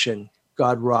 the Egyptian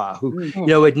god Ra,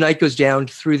 who, at night goes down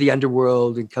through the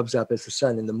underworld and comes up as the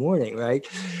sun in the morning, right?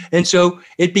 And so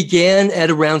it began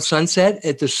at around sunset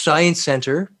at the Science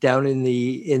Center down in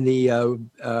the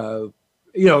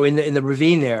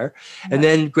ravine there. And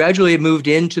then gradually it moved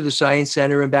into the Science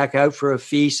Center and back out for a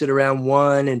feast at around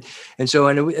 1. And so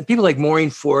and people like Maureen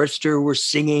Forrester were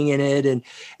singing in it. And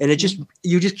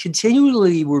you just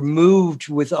continually were moved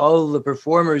with all the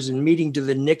performers and meeting to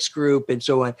the Nyx group and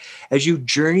so on, as you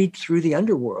journeyed through the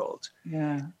underworld.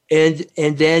 Yeah. And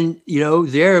then,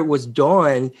 there it was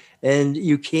dawn, and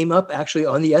you came up actually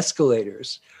on the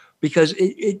escalators, because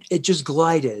it just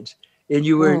glided. And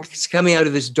you were coming out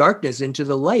of this darkness into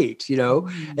the light, and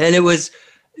it was,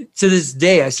 to this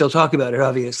day, I still talk about it,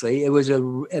 obviously. It was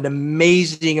an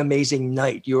amazing, amazing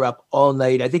night. You were up all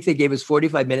night. I think they gave us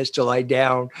 45 minutes to lie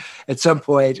down at some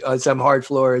point on some hard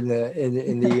floor in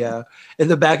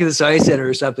the back of the Science Center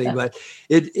or something. But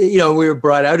we were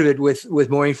brought out of it with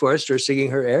Maureen Forrester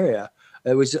singing her aria.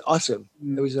 It was awesome.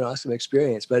 It was an awesome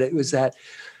experience. But it was that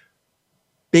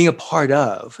being a part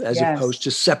of, as opposed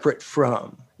to separate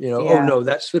from. Oh no,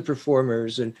 that's the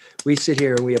performers, and we sit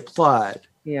here and we applaud.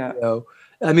 Yeah.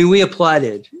 We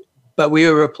applauded, but we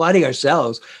were applauding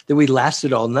ourselves that we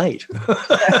lasted all night.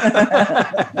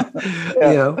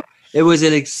 It was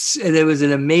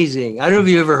an amazing. I don't know if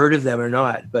you ever heard of them or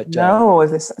not, but no,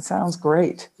 it sounds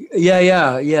great.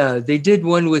 Yeah. They did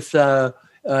one with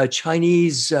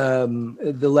Chinese.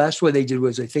 The last one they did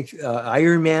was, I think,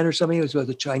 Iron Man or something. It was about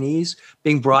the Chinese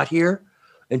being brought here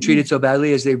and treated so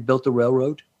badly as they built the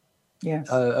railroad. Yes.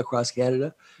 Across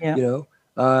Canada. Yeah.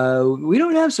 We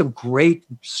don't have some great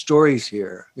stories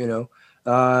here,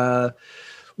 What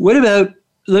about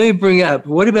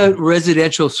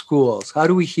residential schools? How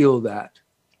do we heal that?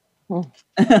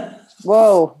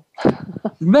 Whoa.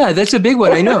 Man, that's a big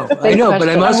one. I know, but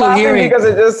I'm also hearing, because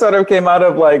it just sort of came out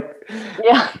of well,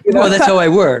 that's how I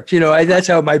work. That's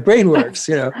how my brain works.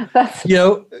 So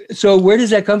where does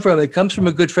that come from? It comes from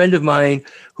a good friend of mine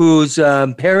whose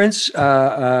parents,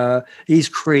 he's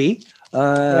Cree,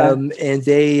 and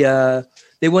they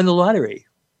won the lottery,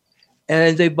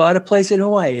 and they bought a place in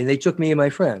Hawaii, and they took me and my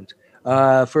friend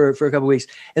for a couple of weeks.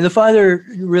 And the father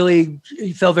really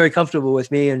felt very comfortable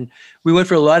with me, and we went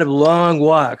for a lot of long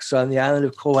walks on the island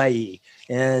of Kauai.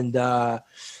 And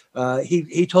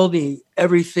he told me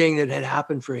everything that had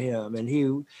happened for him, and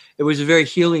it was a very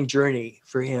healing journey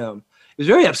for him. It was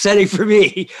very upsetting for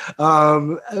me.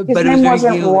 His name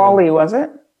wasn't Wally, was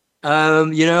it?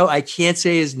 I can't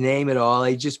say his name at all.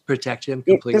 I just protect him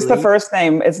completely. Just the first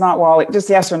name. It's not Wally. Just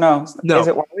yes or no. No. Is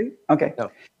it Wally? Okay.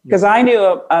 No. Because I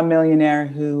knew a millionaire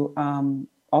who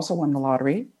also won the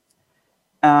lottery.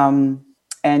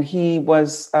 and he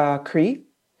was Cree,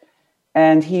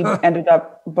 and he ended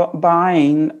up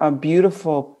buying a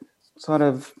beautiful sort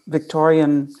of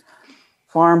Victorian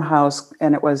farmhouse,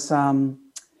 and it was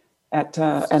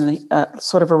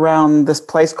sort of around this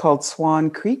place called Swan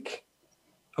Creek,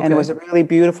 and it was a really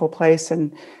beautiful place.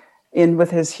 And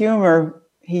with his humor,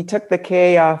 he took the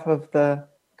K off of the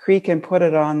creek and put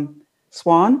it on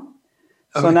Swan.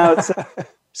 So now it's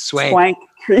Swank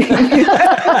Creek.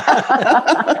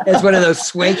 It's one of those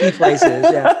swanky places.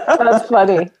 Yeah, that's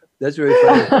funny. That's really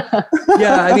funny.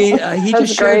 Yeah, I mean, he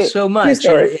just shared so much,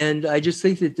 and I just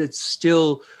think that it's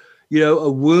still,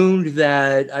 a wound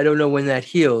that I don't know when that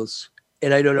heals,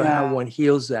 and I don't know how one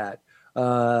heals that.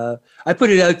 I put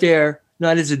it out there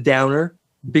not as a downer,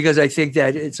 because I think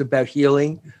that it's about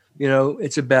healing.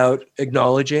 It's about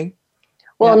acknowledging.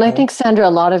 Well, and I think, Sandra, a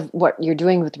lot of what you're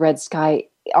doing with Red Sky,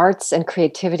 arts and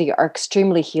creativity are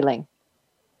extremely healing.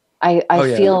 I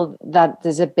feel that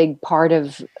there's a big part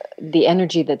of the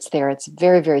energy that's there. It's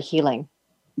very, very healing.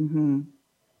 Mm-hmm.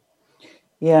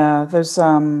 Yeah, there's,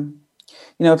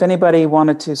 if anybody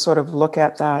wanted to sort of look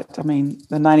at that, I mean,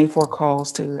 the 94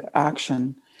 calls to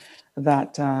action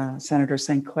that Senator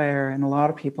St. Clair and a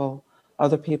lot of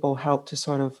other people helped to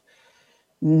sort of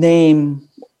name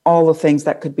all the things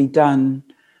that could be done.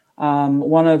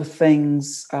 One of the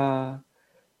things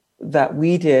that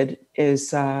we did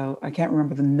is, I can't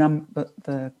remember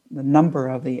the number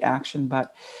of the action,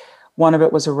 but one of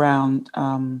it was around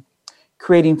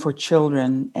creating for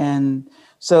children. And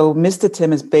so Mr.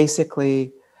 Tim is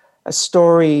basically a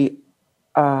story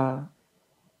about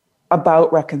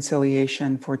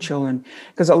reconciliation for children.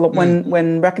 Because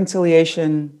when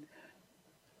reconciliation,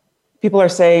 people are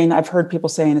saying, I've heard people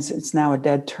saying it's now a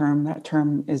dead term. That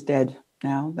term is dead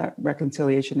now. That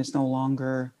reconciliation is no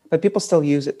longer, but people still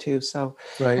use it too. So,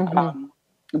 right.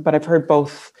 But I've heard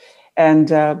both. And,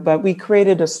 but we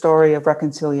created a story of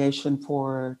reconciliation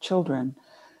for children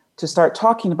to start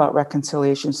talking about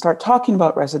reconciliation, start talking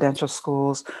about residential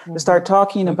schools, to start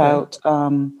talking about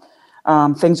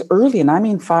things early. And I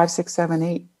mean 5, 6, 7,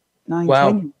 8, 9,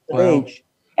 10 years of age.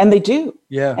 And they do.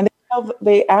 Yeah. And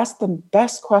they ask the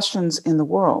best questions in the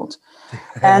world.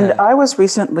 And I was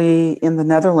recently in the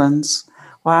Netherlands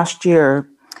last year,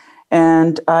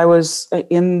 and I was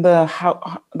in the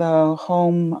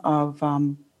home of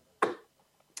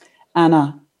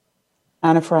Anna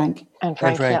Frank. Anne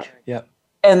Frank, yeah.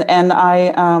 And I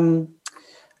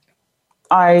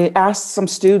asked some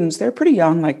students, they're pretty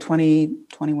young, like 20,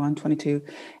 21, 22.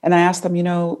 And I asked them,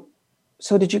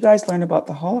 so did you guys learn about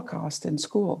the Holocaust in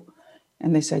school?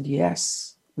 And they said,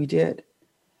 yes, we did.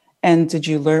 And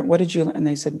what did you learn? And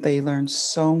they said they learned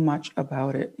so much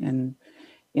about it in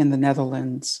the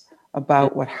Netherlands,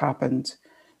 about what happened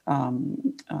with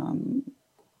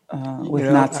Nazism.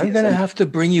 I'm going to have to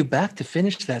bring you back to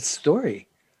finish that story.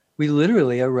 We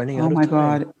literally are running out of time. Oh my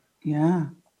God, yeah.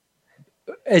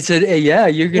 I said,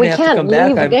 you're going to have to come back.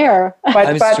 We can't leave there.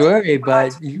 I'm sorry,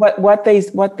 but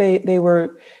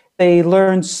they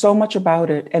learned so much about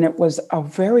it, and it was a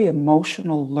very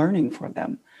emotional learning for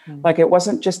them. Mm-hmm. Like, it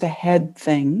wasn't just a head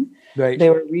thing. Right.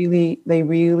 They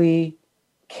really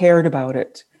cared about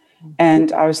it. Mm-hmm.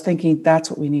 And I was thinking, that's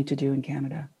what we need to do in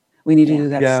Canada. We need to do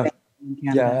that same in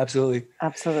Canada. Yeah, absolutely.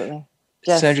 Absolutely.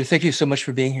 Sandra, thank you so much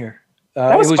for being here.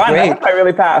 That was fun. Great. I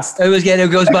really passed.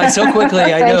 It goes by so quickly.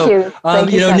 I know.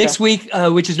 Thank you, next week,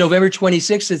 which is November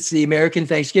 26th, it's the American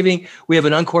Thanksgiving. We have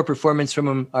an encore performance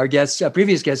from our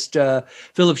previous guest,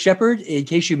 Philip Shepard. In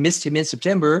case you missed him in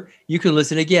September, you can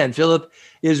listen again. Philip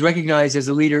is recognized as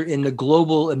a leader in the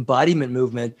global embodiment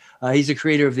movement. He's a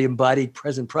creator of the embodied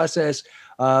present process,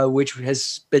 which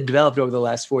has been developed over the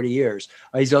last 40 years.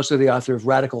 He's also the author of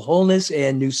Radical Wholeness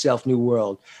and New Self, New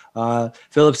World.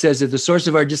 Philip says that the source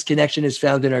of our disconnection is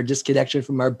found in our disconnection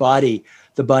from our body.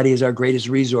 The body is our greatest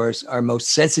resource, our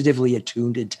most sensitively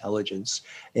attuned intelligence.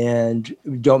 And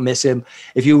don't miss him.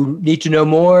 If you need to know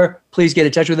more, please get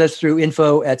in touch with us through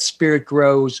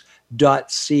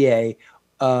info@spiritgrows.ca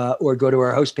or go to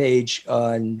our host page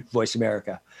on Voice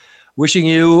America. Wishing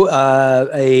you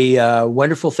a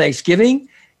wonderful Thanksgiving,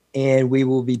 and we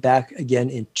will be back again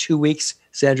in 2 weeks.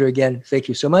 Sandra, again, thank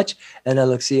you so much. And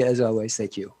Alexia, as always,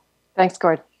 thank you. Thanks,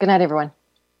 Gord. Good night, everyone.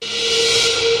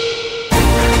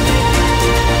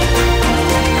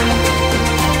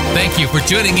 Thank you for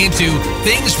tuning into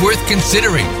Things Worth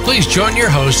Considering. Please join your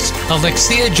hosts,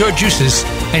 Alexia Georgiousis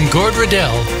and Gord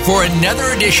Riddell, for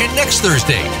another edition next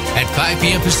Thursday at 5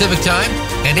 p.m. Pacific Time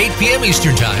and 8 p.m.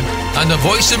 Eastern Time on the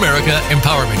Voice America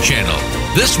Empowerment Channel.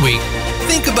 This week,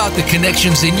 think about the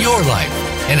connections in your life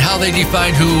and how they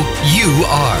define who you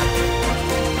are.